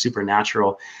becoming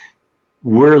supernatural,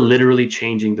 we're literally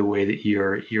changing the way that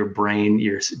your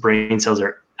brain cells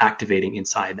are activating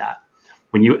inside that.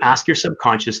 When you ask your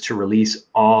subconscious to release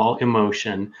all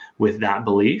emotion with that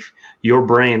belief, your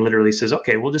brain literally says,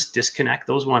 okay, we'll just disconnect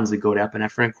those ones that go to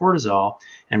epinephrine and cortisol,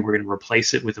 and we're going to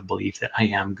replace it with a belief that I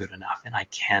am good enough and I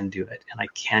can do it and I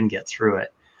can get through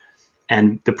it.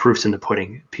 And the proof's in the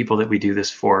pudding. People that we do this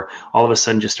for all of a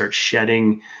sudden just start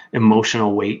shedding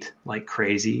emotional weight like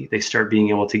crazy. They start being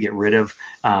able to get rid of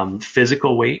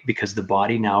physical weight, because the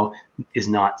body now is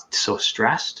not so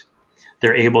stressed.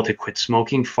 They're able to quit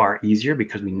smoking far easier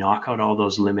because we knock out all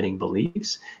those limiting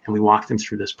beliefs and we walk them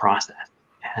through this process.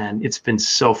 And it's been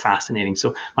so fascinating.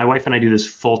 So my wife and I do this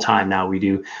full time now. We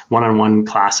do one-on-one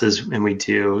classes and we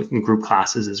do group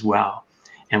classes as well.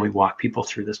 And we walk people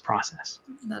through this process.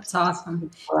 That's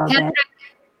awesome. And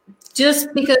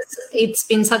just because it's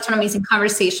been such an amazing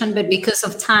conversation, but because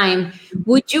of time,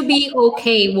 would you be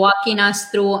okay walking us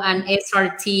through an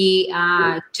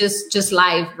SRT just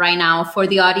live right now for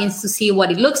the audience to see what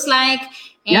it looks like?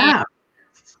 And yeah.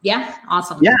 Yeah,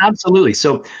 awesome. Yeah, absolutely.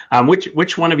 So,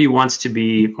 which one of you wants to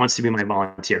be my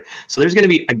volunteer? So, there's going to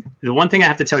be the one thing I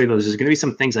have to tell you, though, is there's going to be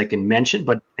some things I can mention,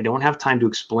 but I don't have time to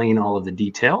explain all of the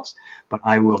details. But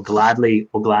I will gladly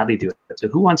do it. So,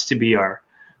 who wants to be our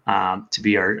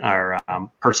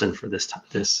person for this?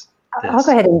 I'll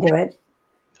go ahead and do it.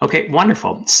 Okay,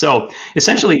 wonderful. So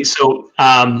essentially,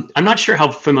 I'm not sure how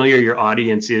familiar your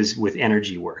audience is with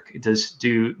energy work.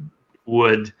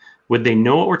 Would they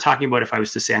know what we're talking about if I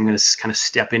was to say I'm going to kind of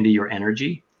step into your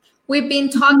energy? We've been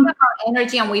talking about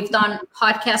energy, and we've done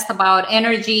podcasts about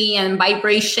energy and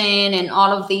vibration and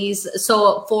all of these.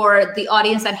 So for the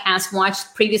audience that has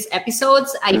watched previous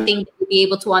episodes, I think they'll be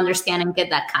able to understand and get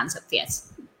that concept.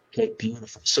 Yes. Okay,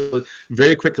 beautiful. So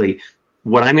very quickly,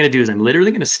 what I'm going to do is I'm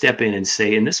literally going to step in and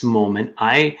say, in this moment,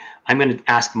 I'm going to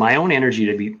ask my own energy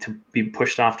to be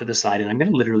pushed off to the side, and I'm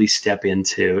going to literally step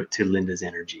into Linda's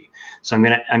energy. So I'm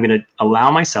going to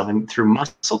allow myself, and through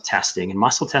muscle testing,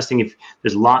 if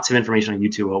there's lots of information on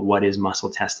YouTube about what is muscle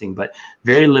testing, but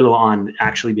very little on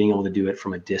actually being able to do it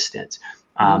from a distance.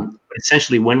 But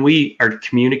essentially, when we are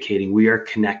communicating, we are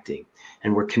connecting.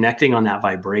 And we're connecting on that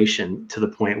vibration to the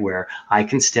point where I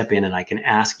can step in and I can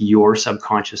ask your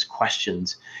subconscious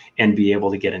questions and be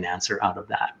able to get an answer out of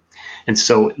that. And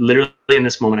so literally in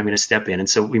this moment, I'm going to step in. And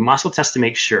so we muscle test to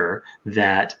make sure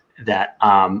that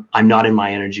I'm not in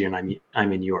my energy and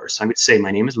I'm in yours. So I'm going to say,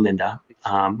 my name is Linda.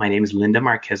 My name is Linda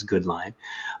Marquez Goodline.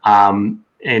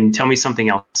 And tell me something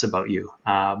else about you.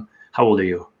 How old are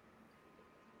you?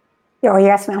 Oh,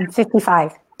 yes, I'm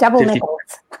 55. Double nickels.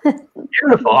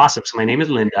 Beautiful. Awesome. So my name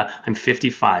is Linda. I'm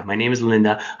 55. My name is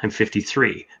Linda. I'm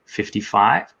 53.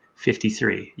 55,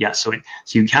 53. Yeah. So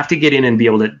you have to get in and be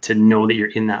able to know that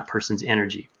you're in that person's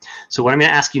energy. So what I'm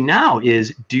going to ask you now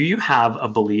is, do you have a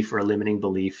belief or a limiting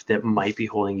belief that might be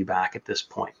holding you back at this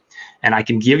point? And I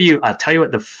can I'll tell you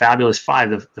what the fabulous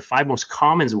five, the five most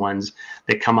common ones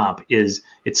that come up is,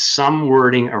 it's some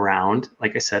wording around,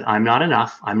 like I said, I'm not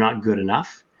enough. I'm not good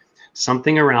enough.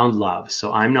 Something around love.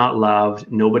 So I'm not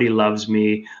loved. Nobody loves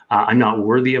me. I'm not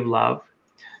worthy of love.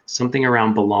 Something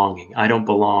around belonging. I don't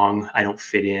belong. I don't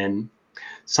fit in.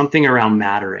 Something around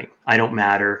mattering. I don't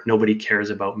matter. Nobody cares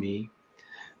about me.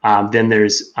 Then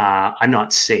there's I'm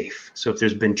not safe. So if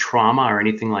there's been trauma or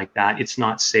anything like that, it's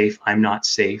not safe. I'm not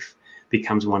safe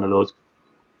becomes one of those.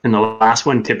 And the last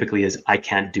one typically is I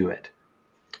can't do it.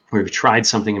 We've tried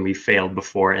something and we failed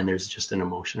before, and there's just an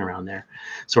emotion around there.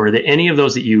 So are there any of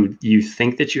those that you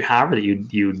think that you have, or that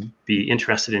you'd be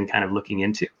interested in kind of looking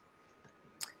into?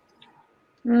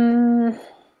 There's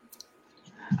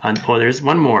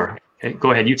one more. Okay,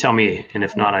 go ahead. You tell me, and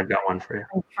if not, I've got one for you.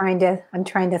 I'm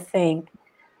trying to think.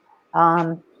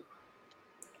 Because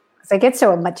I get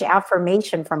so much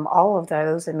affirmation from all of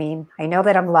those. I mean, I know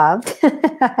that I'm loved.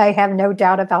 I have no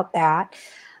doubt about that.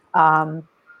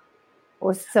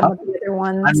 Or some of the other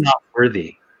ones. I'm not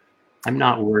worthy. I'm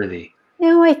not worthy.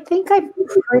 No, I think I've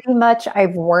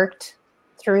worked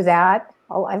through that.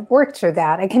 I've worked through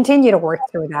that. I continue to work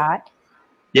through that.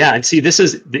 Yeah, and see,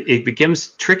 it becomes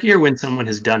trickier when someone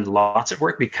has done lots of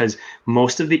work, because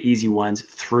most of the easy ones,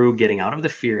 through getting out of the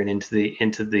fear and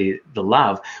into the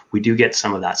love, we do get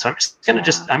some of that. So I'm going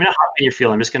to hop in your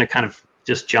field. I'm just going to kind of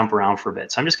just jump around for a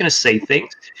bit. So I'm just going to say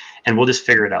things, and we'll just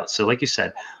figure it out. So like you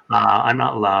said, I'm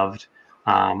not loved.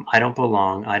 I don't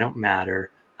belong. I don't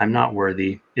matter. I'm not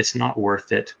worthy. It's not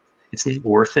worth it. It's not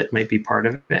worth it might be part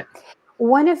of it.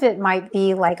 One of it might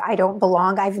be like, I don't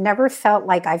belong. I've never felt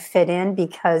like I fit in,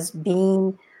 because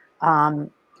being, and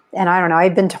I don't know,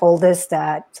 I've been told this,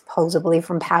 that supposedly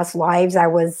from past lives, I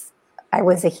was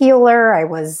a healer. I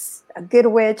was a good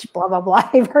witch, blah, blah, blah.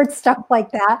 I've heard stuff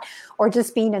like that. Or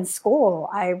just being in school.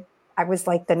 I was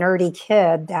like the nerdy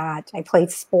kid that I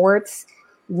played sports,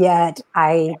 yet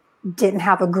I didn't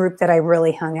have a group that I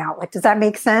really hung out with. Does that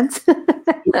make sense?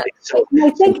 So, I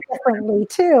think differently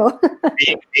too.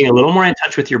 being a little more in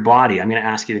touch with your body, I'm going to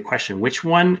ask you the question: which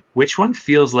one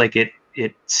feels like it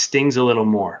stings a little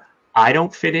more? I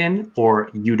don't fit in, or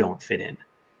you don't fit in?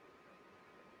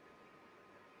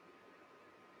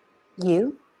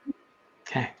 You.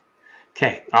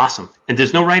 Okay, awesome. And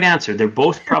there's no right answer. They're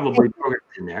both probably programmed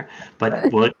in there,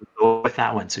 but we'll go with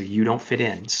that one. So you don't fit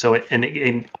in. So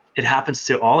it happens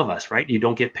to all of us, right? You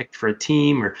don't get picked for a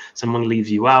team, or someone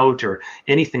leaves you out, or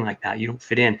anything like that. You don't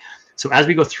fit in. So as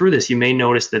we go through this, you may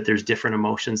notice that there's different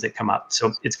emotions that come up.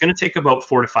 So it's going to take about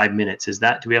 4 to 5 minutes.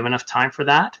 Do we have enough time for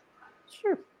that?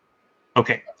 Sure.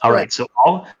 Okay. All right. So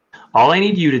all I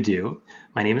need you to do,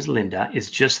 my name is Linda, is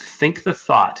just think the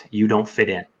thought, you don't fit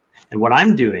in. And what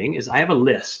I'm doing is I have a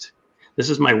list. this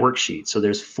is my worksheet. So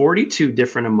there's 42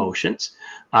 different emotions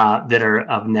that are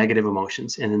of negative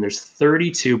emotions, and then there's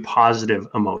 32 positive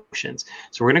emotions.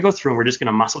 So we're going to go through and we're just going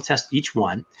to muscle test each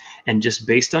one, and just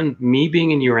based on me being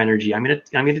in your energy, I'm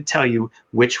going to tell you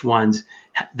which ones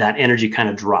that energy kind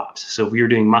of drops. So if you're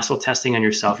doing muscle testing on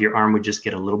yourself, your arm would just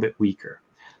get a little bit weaker.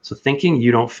 So thinking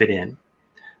you don't fit in.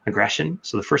 Aggression.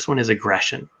 So the first one is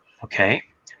aggression. Okay.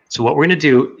 So what we're going to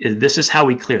do is, this is how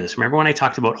we clear this. Remember when I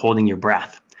talked about holding your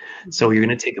breath? So you're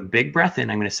going to take a big breath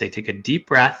in. I'm going to say, take a deep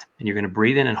breath, and you're going to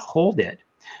breathe in and hold it.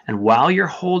 And while you're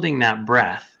holding that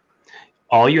breath,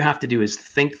 all you have to do is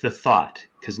think the thought,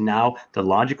 because now the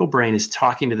logical brain is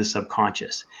talking to the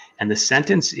subconscious. And the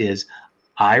sentence is,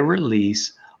 I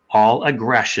release all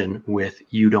aggression with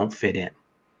you don't fit in.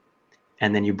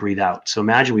 And then you breathe out. So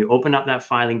imagine we opened up that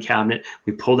filing cabinet,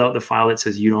 we pulled out the file that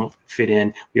says you don't fit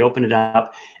in, we opened it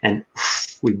up, and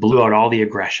we blew out all the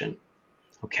aggression.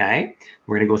 Okay?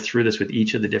 We're going to go through this with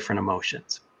each of the different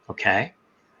emotions. Okay?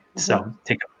 So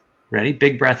ready?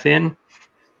 Big breath in.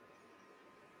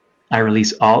 I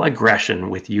release all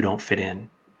aggression with you don't fit in.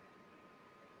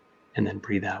 And then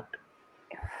breathe out.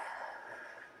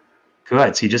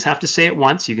 Good. So you just have to say it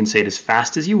once. You can say it as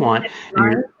fast as you want.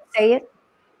 Say it.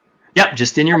 Yep,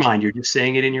 just in your mind. You're just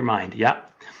saying it in your mind.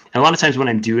 Yep. And a lot of times when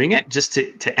I'm doing it, just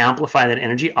to amplify that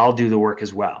energy, I'll do the work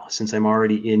as well, since I'm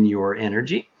already in your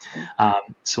energy.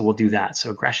 So we'll do that. So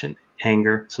aggression,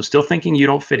 anger. So still thinking you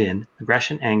don't fit in.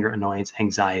 Aggression, anger, annoyance,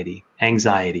 anxiety.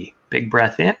 Anxiety. Big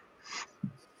breath in.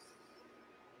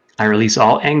 I release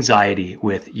all anxiety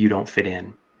with you don't fit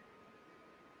in.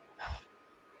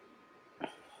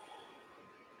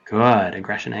 Good.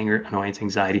 Aggression, anger, annoyance,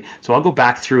 anxiety. So I'll go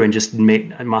back through and just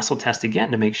make a muscle test again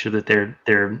to make sure that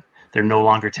they're no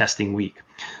longer testing weak.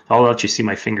 So I'll let you see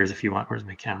my fingers if you want. Where's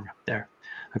my camera? There.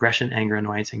 Aggression, anger,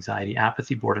 annoyance, anxiety,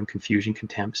 apathy, boredom, confusion,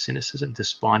 contempt, cynicism,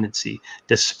 despondency.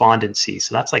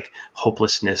 So that's like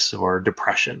hopelessness or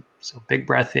depression. So big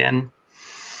breath in.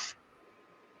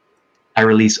 I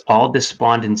release all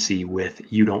despondency with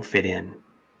you don't fit in.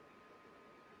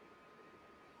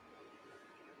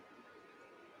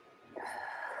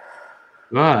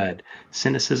 Good.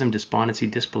 Cynicism, despondency,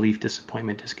 disbelief,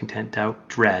 disappointment, discontent, doubt,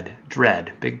 dread.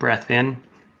 Dread. Big breath in.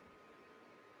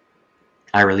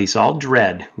 I release all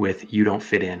dread with you don't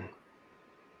fit in.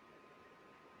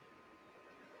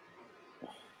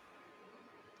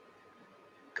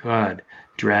 Good.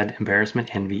 Dread,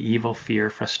 embarrassment, envy, evil, fear,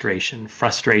 frustration.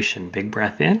 Frustration. Big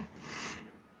breath in.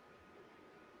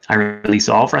 I release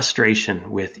all frustration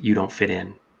with you don't fit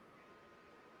in.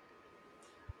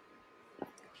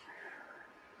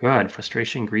 Good.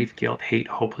 Frustration, grief, guilt, hate,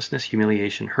 hopelessness,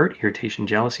 humiliation, hurt, irritation,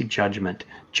 jealousy, judgment.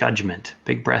 Judgment.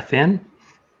 Big breath in.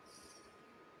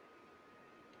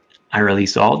 I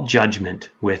release all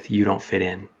judgment with you don't fit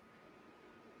in.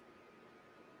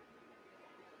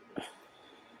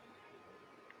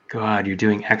 Good. You're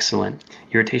doing excellent.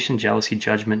 Irritation, jealousy,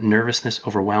 judgment, nervousness,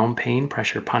 overwhelm, pain,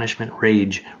 pressure, punishment,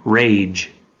 rage.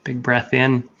 Rage. Big breath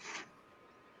in.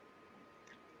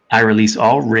 I release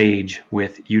all rage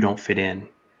with you don't fit in.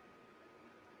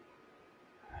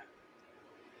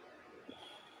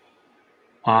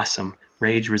 Awesome.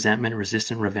 Rage, resentment,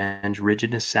 resistance, revenge,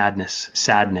 rigidness, sadness.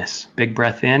 Sadness. Big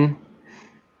breath in.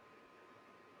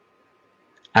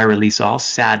 I release all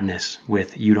sadness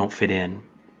with you don't fit in.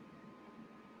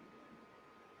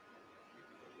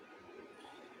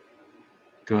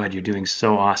 Good. You're doing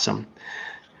so awesome.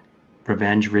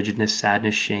 Revenge, rigidness,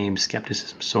 sadness, shame,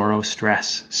 skepticism, sorrow,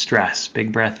 stress. Stress.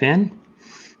 Big breath in.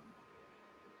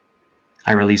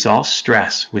 I release all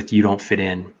stress with you don't fit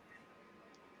in.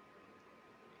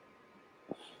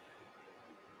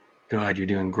 Good, you're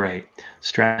doing great.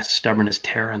 Stress, stubbornness,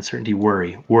 terror, uncertainty,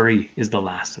 worry. Worry is the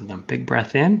last of them. Big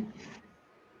breath in.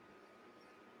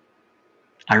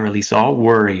 I release all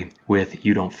worry with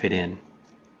you don't fit in.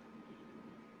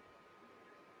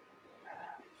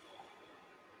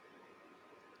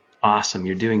 Awesome,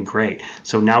 you're doing great.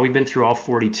 So now we've been through all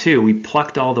 42. We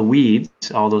plucked all the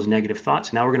weeds, all those negative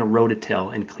thoughts. Now we're going to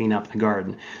rototill and clean up the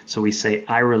garden. So we say,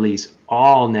 I release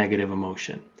all negative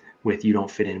emotion with you don't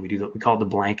fit in. We call it the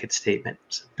blanket statement.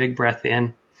 So big breath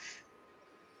in.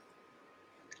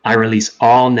 I release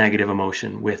all negative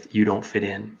emotion with you don't fit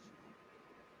in.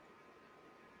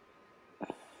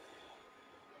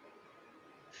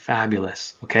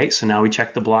 Fabulous. Okay, so now we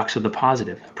check the blocks with the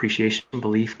positive. Appreciation,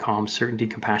 belief, calm, certainty,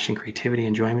 compassion, creativity,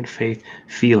 enjoyment, faith,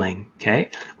 feeling.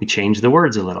 Okay, we change the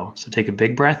words a little. So take a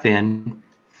big breath in.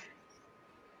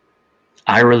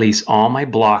 I release all my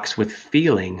blocks with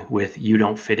feeling with you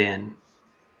don't fit in.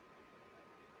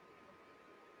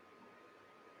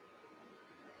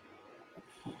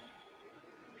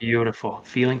 Beautiful.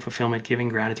 Feeling, fulfillment, giving,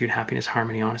 gratitude, happiness,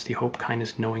 harmony, honesty, hope,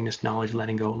 kindness, knowingness, knowledge,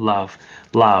 letting go, love.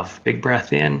 Love. Big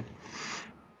breath in.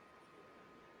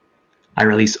 I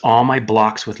release all my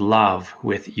blocks with love,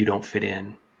 with you don't fit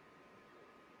in.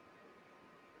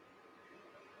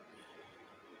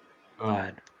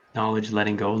 Good. Knowledge,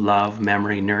 letting go, love,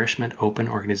 memory, nourishment, open,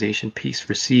 organization, peace,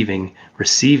 receiving.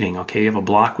 Receiving. Okay, you have a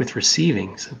block with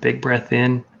receiving. So big breath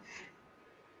in.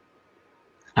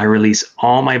 I release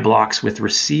all my blocks with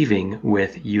receiving,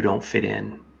 with you don't fit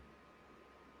in.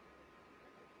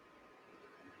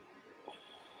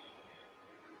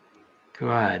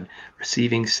 Good.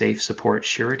 Receiving, safe, support,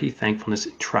 surety, thankfulness,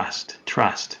 trust.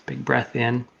 Trust. Big breath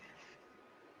in.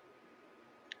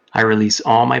 I release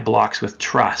all my blocks with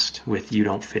trust, with you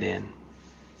don't fit in.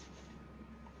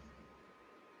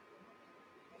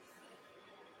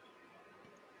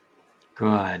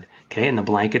 Good. Okay, and the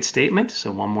blanket statement.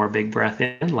 So one more big breath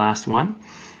in, last one.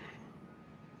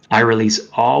 I release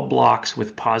all blocks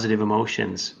with positive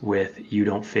emotions, with you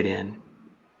don't fit in.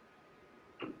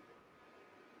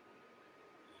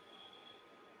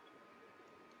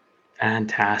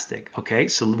 Fantastic. Okay,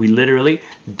 so we literally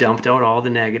dumped out all the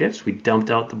negatives. We dumped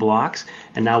out the blocks.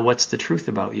 And now what's the truth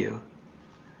about you?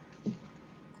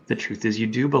 The truth is you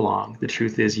do belong. The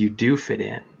truth is you do fit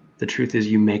in. The truth is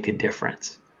you make a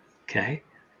difference. Okay?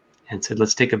 And so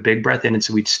let's take a big breath in. And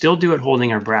so we'd still do it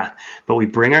holding our breath, but we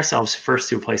bring ourselves first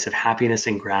to a place of happiness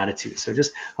and gratitude. So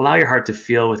just allow your heart to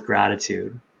feel with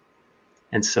gratitude.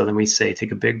 And so then we say,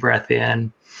 take a big breath in.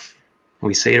 And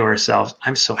we say to ourselves,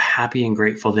 I'm so happy and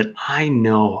grateful that I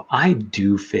know I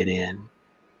do fit in.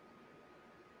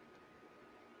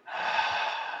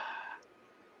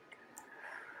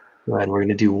 Good. We're going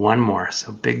to do one more.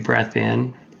 So big breath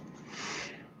in.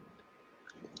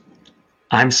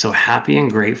 I'm so happy and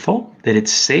grateful that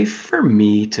it's safe for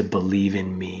me to believe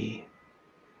in me.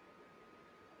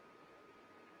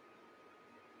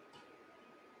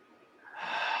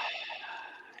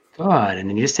 Good. And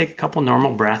then you just take a couple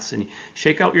normal breaths and you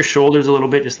shake out your shoulders a little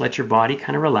bit. Just let your body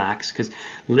kind of relax, because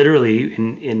literally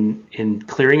in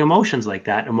clearing emotions like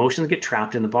that, emotions get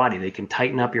trapped in the body. They can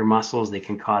tighten up your muscles. They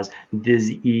can cause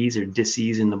disease or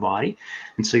dis-ease in the body.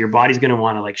 And so your body's going to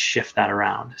want to like shift that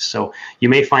around. So you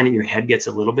may find that your head gets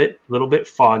a little bit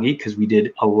foggy, because we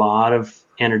did a lot of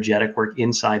energetic work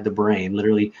inside the brain,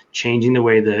 literally changing the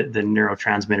way the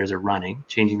neurotransmitters are running,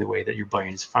 changing the way that your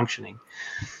brain is functioning.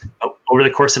 Over the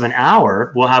course of an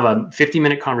hour, we'll have a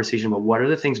 50-minute conversation about what are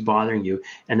the things bothering you,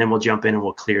 and then we'll jump in and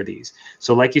we'll clear these.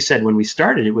 So like you said, when we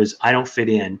started, it was, I don't fit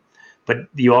in. But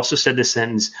you also said the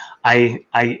sentence, I've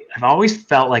always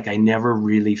felt like I never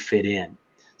really fit in.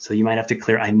 So you might have to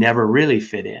clear, I never really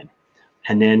fit in.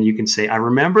 And then you can say, I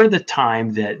remember the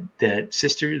time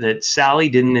that Sally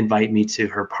didn't invite me to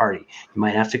her party. You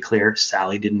might have to clear,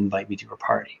 Sally didn't invite me to her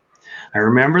party. I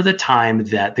remember the time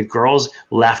that the girls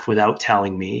left without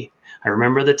telling me. I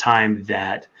remember the time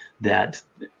that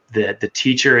the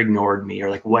teacher ignored me,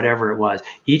 or like whatever it was.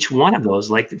 Each one of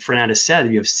those, like Fernanda said,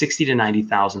 you have 60 to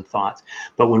 90,000 thoughts.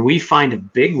 But when we find a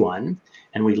big one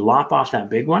and we lop off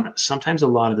that big one, sometimes a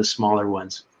lot of the smaller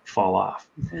ones fall off.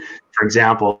 Mm-hmm. For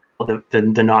example,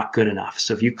 the not good enough.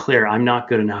 So if you clear, I'm not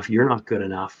good enough, you're not good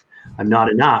enough, I'm not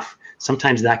enough,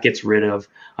 sometimes that gets rid of,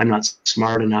 I'm not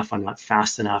smart enough, I'm not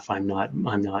fast enough, I'm not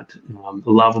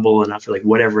lovable enough, or like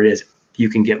whatever it is. You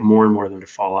can get more and more of them to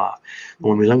fall off. But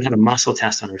when we learn how to muscle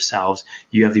test on ourselves,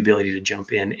 you have the ability to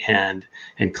jump in and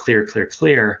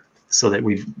clear, so that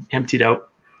we've emptied out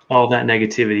all that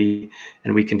negativity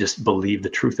and we can just believe the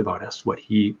truth about us, what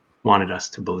he wanted us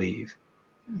to believe.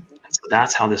 And so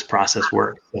that's how this process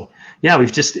works. So yeah,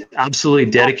 we've just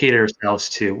absolutely dedicated ourselves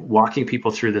to walking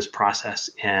people through this process.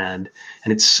 And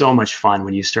it's so much fun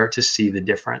when you start to see the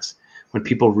difference, when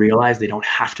people realize they don't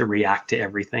have to react to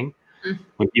everything.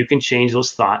 When you can change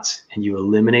those thoughts and you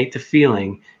eliminate the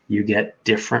feeling, you get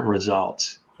different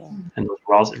results. Yeah. And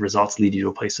those results lead you to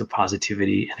a place of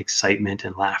positivity and excitement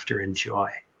and laughter and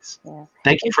joy. Yeah.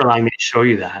 Thank you for allowing me to show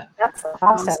you that. That's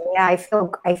awesome. Yeah, I feel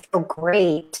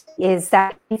great. Is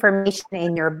that information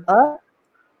in your book,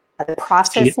 the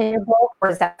process in your book,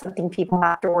 or is that something people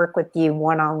have to work with you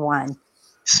one-on-one?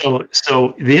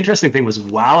 So the interesting thing was,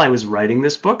 while I was writing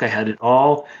this book, I had it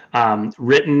all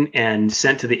written and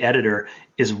sent to the editor,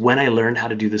 is when I learned how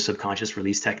to do the subconscious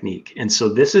release technique. And so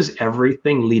this is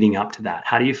everything leading up to that.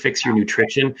 How do you fix your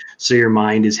nutrition so your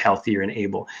mind is healthier and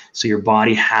able, so your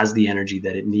body has the energy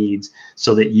that it needs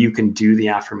so that you can do the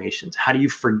affirmations? How do you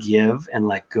forgive and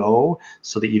let go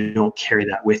so that you don't carry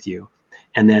that with you?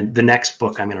 And then the next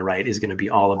book I'm going to write is going to be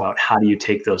all about how do you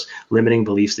take those limiting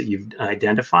beliefs that you've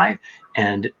identified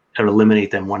and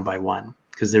eliminate them one by one.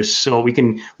 because we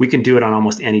can do it on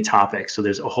almost any topic. So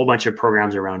there's a whole bunch of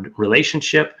programs around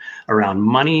relationship, around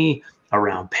money,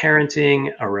 around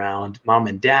parenting, around mom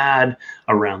and dad,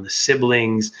 around the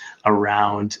siblings,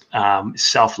 around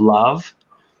self-love.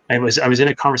 I was in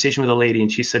a conversation with a lady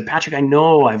and she said, Patrick, I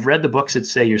know I've read the books that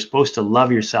say you're supposed to love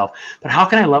yourself, but how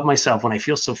can I love myself when I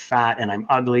feel so fat and I'm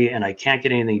ugly and I can't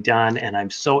get anything done and I'm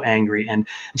so angry? And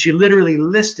she literally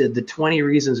listed the 20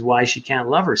 reasons why she can't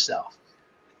love herself.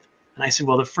 And I said,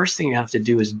 well, the first thing you have to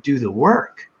do is do the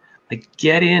work. Like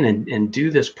get in and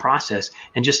do this process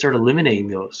and just start eliminating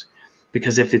those.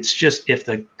 Because if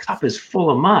the cup is full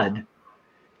of mud,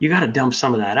 you got to dump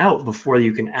some of that out before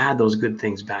you can add those good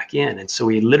things back in. And so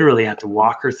we literally have to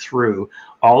walk her through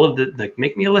all of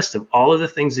make me a list of all of the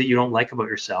things that you don't like about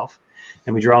yourself.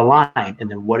 And we draw a line.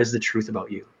 And then what is the truth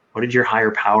about you? What did your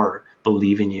higher power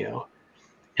believe in you?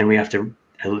 And we have to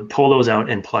pull those out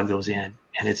and plug those in.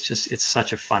 And it's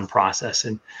such a fun process.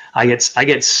 And I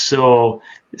get so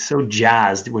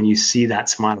jazzed when you see that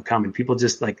smile come and people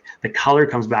just like the color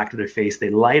comes back to their face.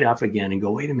 They light up again and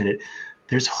go, wait a minute,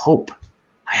 there's hope.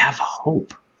 I have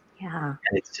hope. Yeah.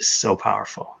 And it's just so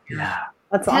powerful. Yeah.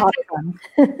 That's awesome.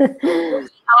 We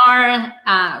are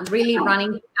really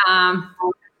running, kind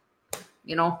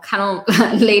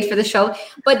of late for the show,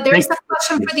 but there's a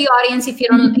question for the audience. If you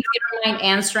don't mind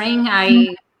answering,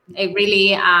 I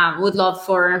really would love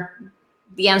for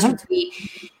the answer to be.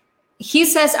 He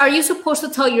says, are you supposed to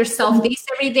tell yourself this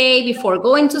every day before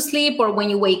going to sleep or when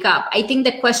you wake up? I think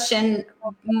the question,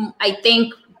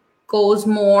 goes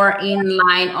more in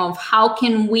line of how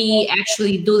can we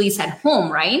actually do this at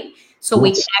home, right? So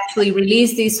we can actually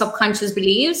release these subconscious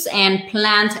beliefs and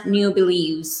plant new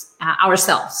beliefs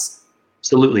ourselves.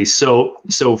 Absolutely. So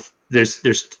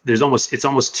there's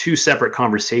almost two separate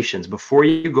conversations. Before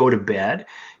you go to bed,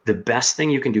 the best thing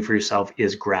you can do for yourself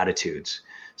is gratitudes.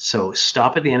 So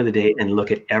stop at the end of the day and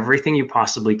look at everything you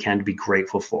possibly can to be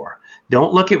grateful for.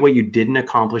 Don't look at what you didn't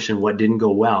accomplish and what didn't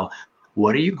go well.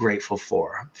 What are you grateful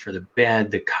for? For the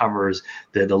bed, the covers,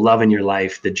 the love in your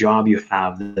life, the job you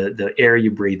have, the air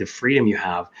you breathe, the freedom you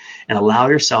have, and allow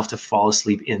yourself to fall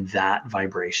asleep in that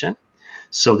vibration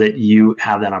so that you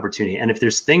have that opportunity. And if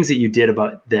there's things that you did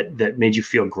about that made you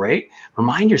feel great,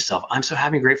 remind yourself, I'm so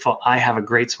happy and grateful I have a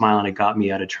great smile and it got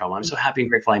me out of trouble. I'm so happy and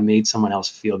grateful I made someone else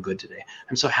feel good today.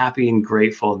 I'm so happy and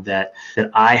grateful that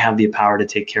I have the power to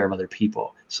take care of other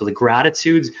people. So the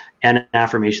gratitudes and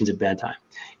affirmations at bedtime.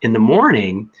 In the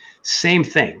morning, same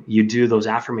thing. You do those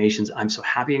affirmations. I'm so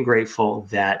happy and grateful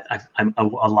that I'm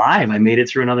alive. I made it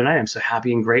through another night. I'm so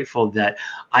happy and grateful that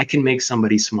I can make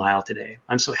somebody smile today.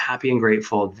 I'm so happy and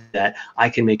grateful that I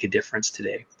can make a difference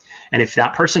today. And if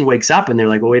that person wakes up and they're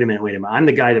like, well, wait a minute. I'm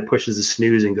the guy that pushes the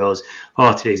snooze and goes,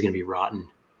 oh, today's going to be rotten.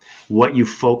 What you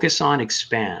focus on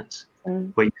expands.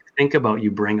 What you think about, you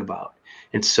bring about.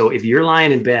 And so if you're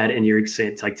lying in bed and you're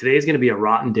saying, it's like, today's going to be a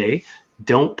rotten day,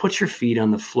 don't put your feet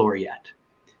on the floor yet.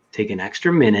 Take an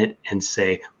extra minute and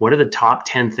say, what are the top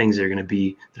 10 things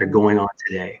that are going on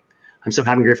today? I'm so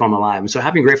happy and grateful I'm alive. I'm so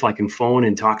happy and grateful I can phone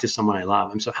and talk to someone I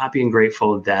love. I'm so happy and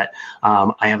grateful that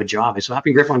I have a job. I'm so happy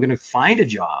and grateful I'm going to find a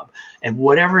job. And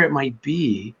whatever it might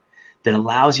be that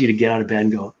allows you to get out of bed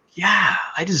and go, yeah,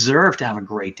 I deserve to have a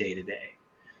great day today.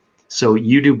 So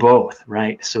you do both,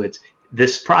 right? So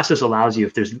this process allows you,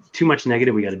 if there's too much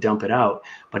negative, we got to dump it out,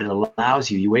 but it allows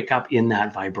you wake up in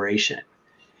that vibration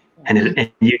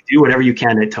and you do whatever you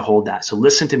can to hold that. So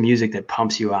listen to music that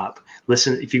pumps you up.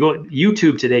 Listen, if you go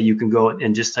YouTube today, you can go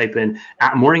and just type in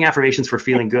morning affirmations for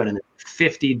feeling good and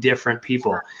 50 different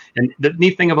people. And the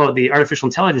neat thing about the artificial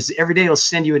intelligence is every day it'll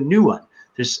send you a new one.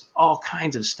 There's all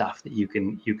kinds of stuff that you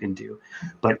can do,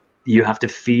 but you have to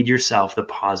feed yourself the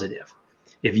positive.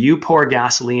 If you pour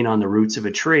gasoline on the roots of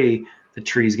a tree, the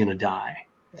tree is going to die.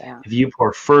 Yeah. If you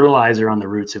pour fertilizer on the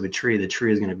roots of a tree, the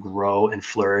tree is going to grow and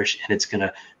flourish, and it's going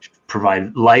to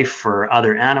provide life for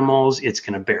other animals. It's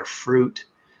going to bear fruit,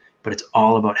 but it's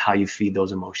all about how you feed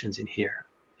those emotions in here.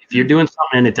 If you're doing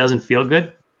something and it doesn't feel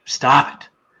good, stop it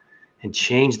and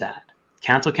change that.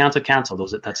 Cancel.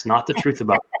 That's not the truth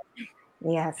about it.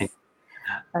 Yes.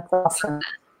 That's awesome.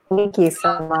 Thank you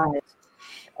so much.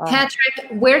 Patrick,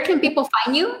 where can people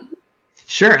find you?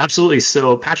 Sure, absolutely.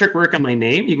 So Patrick Werka, my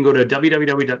name. You can go to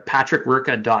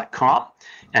www.patrickwerka.com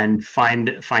and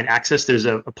find access. There's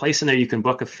a place in there you can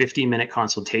book a 15-minute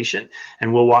consultation,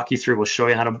 and we'll walk you through. We'll show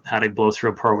you how to blow through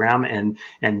a program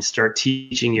and start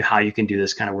teaching you how you can do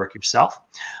this kind of work yourself.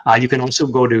 You can also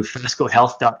go to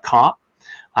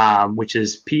fascohealth.com, which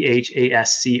is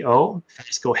PHASCO,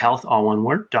 Fasco Health, all one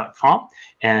word, .com,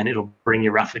 and it'll bring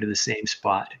you roughly to the same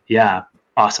spot. Yeah.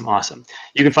 Awesome.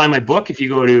 You can find my book if you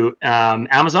go to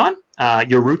Amazon.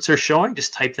 Your Roots Are Showing.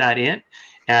 Just type that in,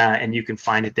 and you can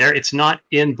find it there. It's not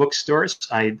in bookstores.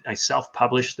 I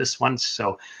self-published this one,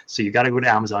 so you got to go to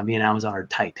Amazon. Me and Amazon are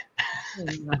tight.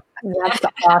 That's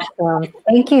awesome.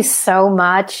 Thank you so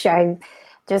much.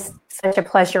 Just such a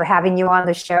pleasure having you on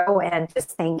the show, and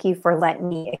just thank you for letting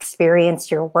me experience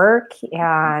your work.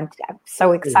 And I'm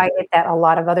so excited that a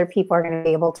lot of other people are going to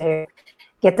be able to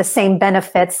get the same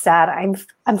benefits that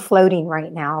I'm floating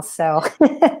right now. So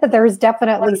there's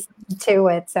definitely something to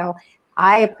it. So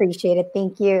I appreciate it.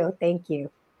 Thank you. Thank you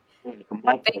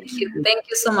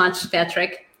so much,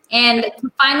 Patrick. And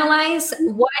to finalize,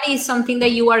 what is something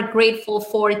that you are grateful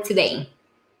for today?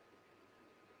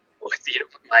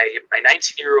 My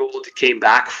 19-year-old came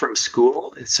back from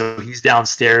school, so he's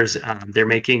downstairs. They're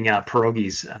making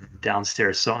pierogies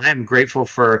downstairs. So I am grateful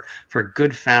for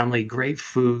good family, great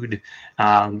food,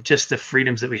 just the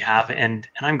freedoms that we have, and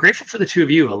I'm grateful for the two of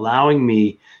you allowing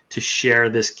me to share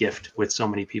this gift with so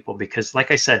many people. Because, like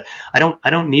I said, I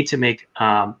don't need to make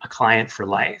a client for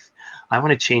life. I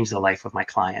want to change the life of my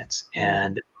clients,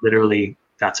 and literally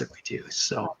that's what we do.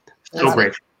 So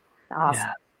grateful. Awesome.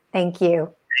 Yeah. Thank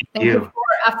you. Thank you for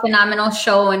a phenomenal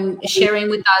show and sharing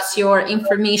with us your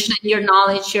information, your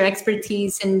knowledge, your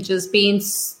expertise, and just being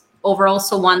overall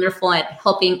so wonderful at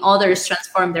helping others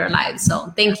transform their lives.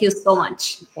 So thank you so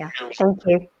much. Yeah, thank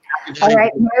you. All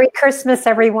right. Merry Christmas,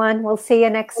 everyone. We'll see you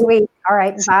next week. All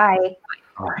right. Bye.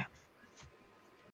 All right.